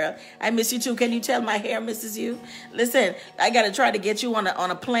you, girl. I miss you too. Can you tell my hair misses you? Listen, I got to try to get you on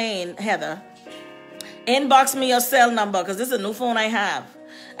a plane, Heather. Inbox me your cell number, because this is a new phone I have.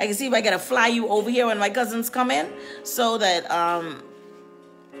 I can see if I got to fly you over here when my cousins come in, so that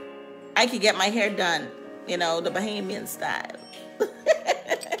I can get my hair done, the Bahamian style.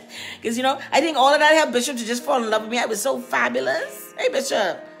 Because, I think all of that helped Bishop to just fall in love with me. I was so fabulous. Hey,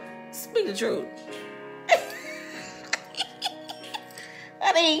 Bishop, speak the truth.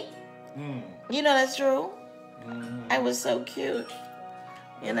 Honey, that's true. I was so cute.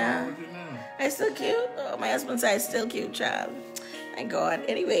 I'm so cute. Oh, my husband said I'm still cute, child. Thank God.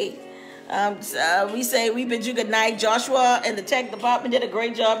 Anyway, we bid you good night. Joshua and the tech department did a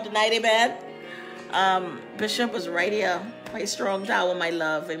great job tonight, amen. Bishop was right here. My strong tower, my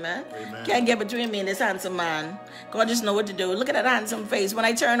love, amen. Can't get between me and this handsome man. God just know what to do. Look at that handsome face. When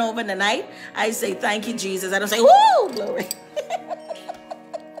I turn over in the night, I say, thank you, Jesus. I don't say, woo, glory.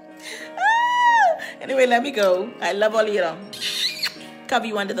 Anyway, let me go. I love all of you. Cover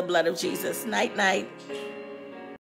you under the blood of Jesus. Night, night.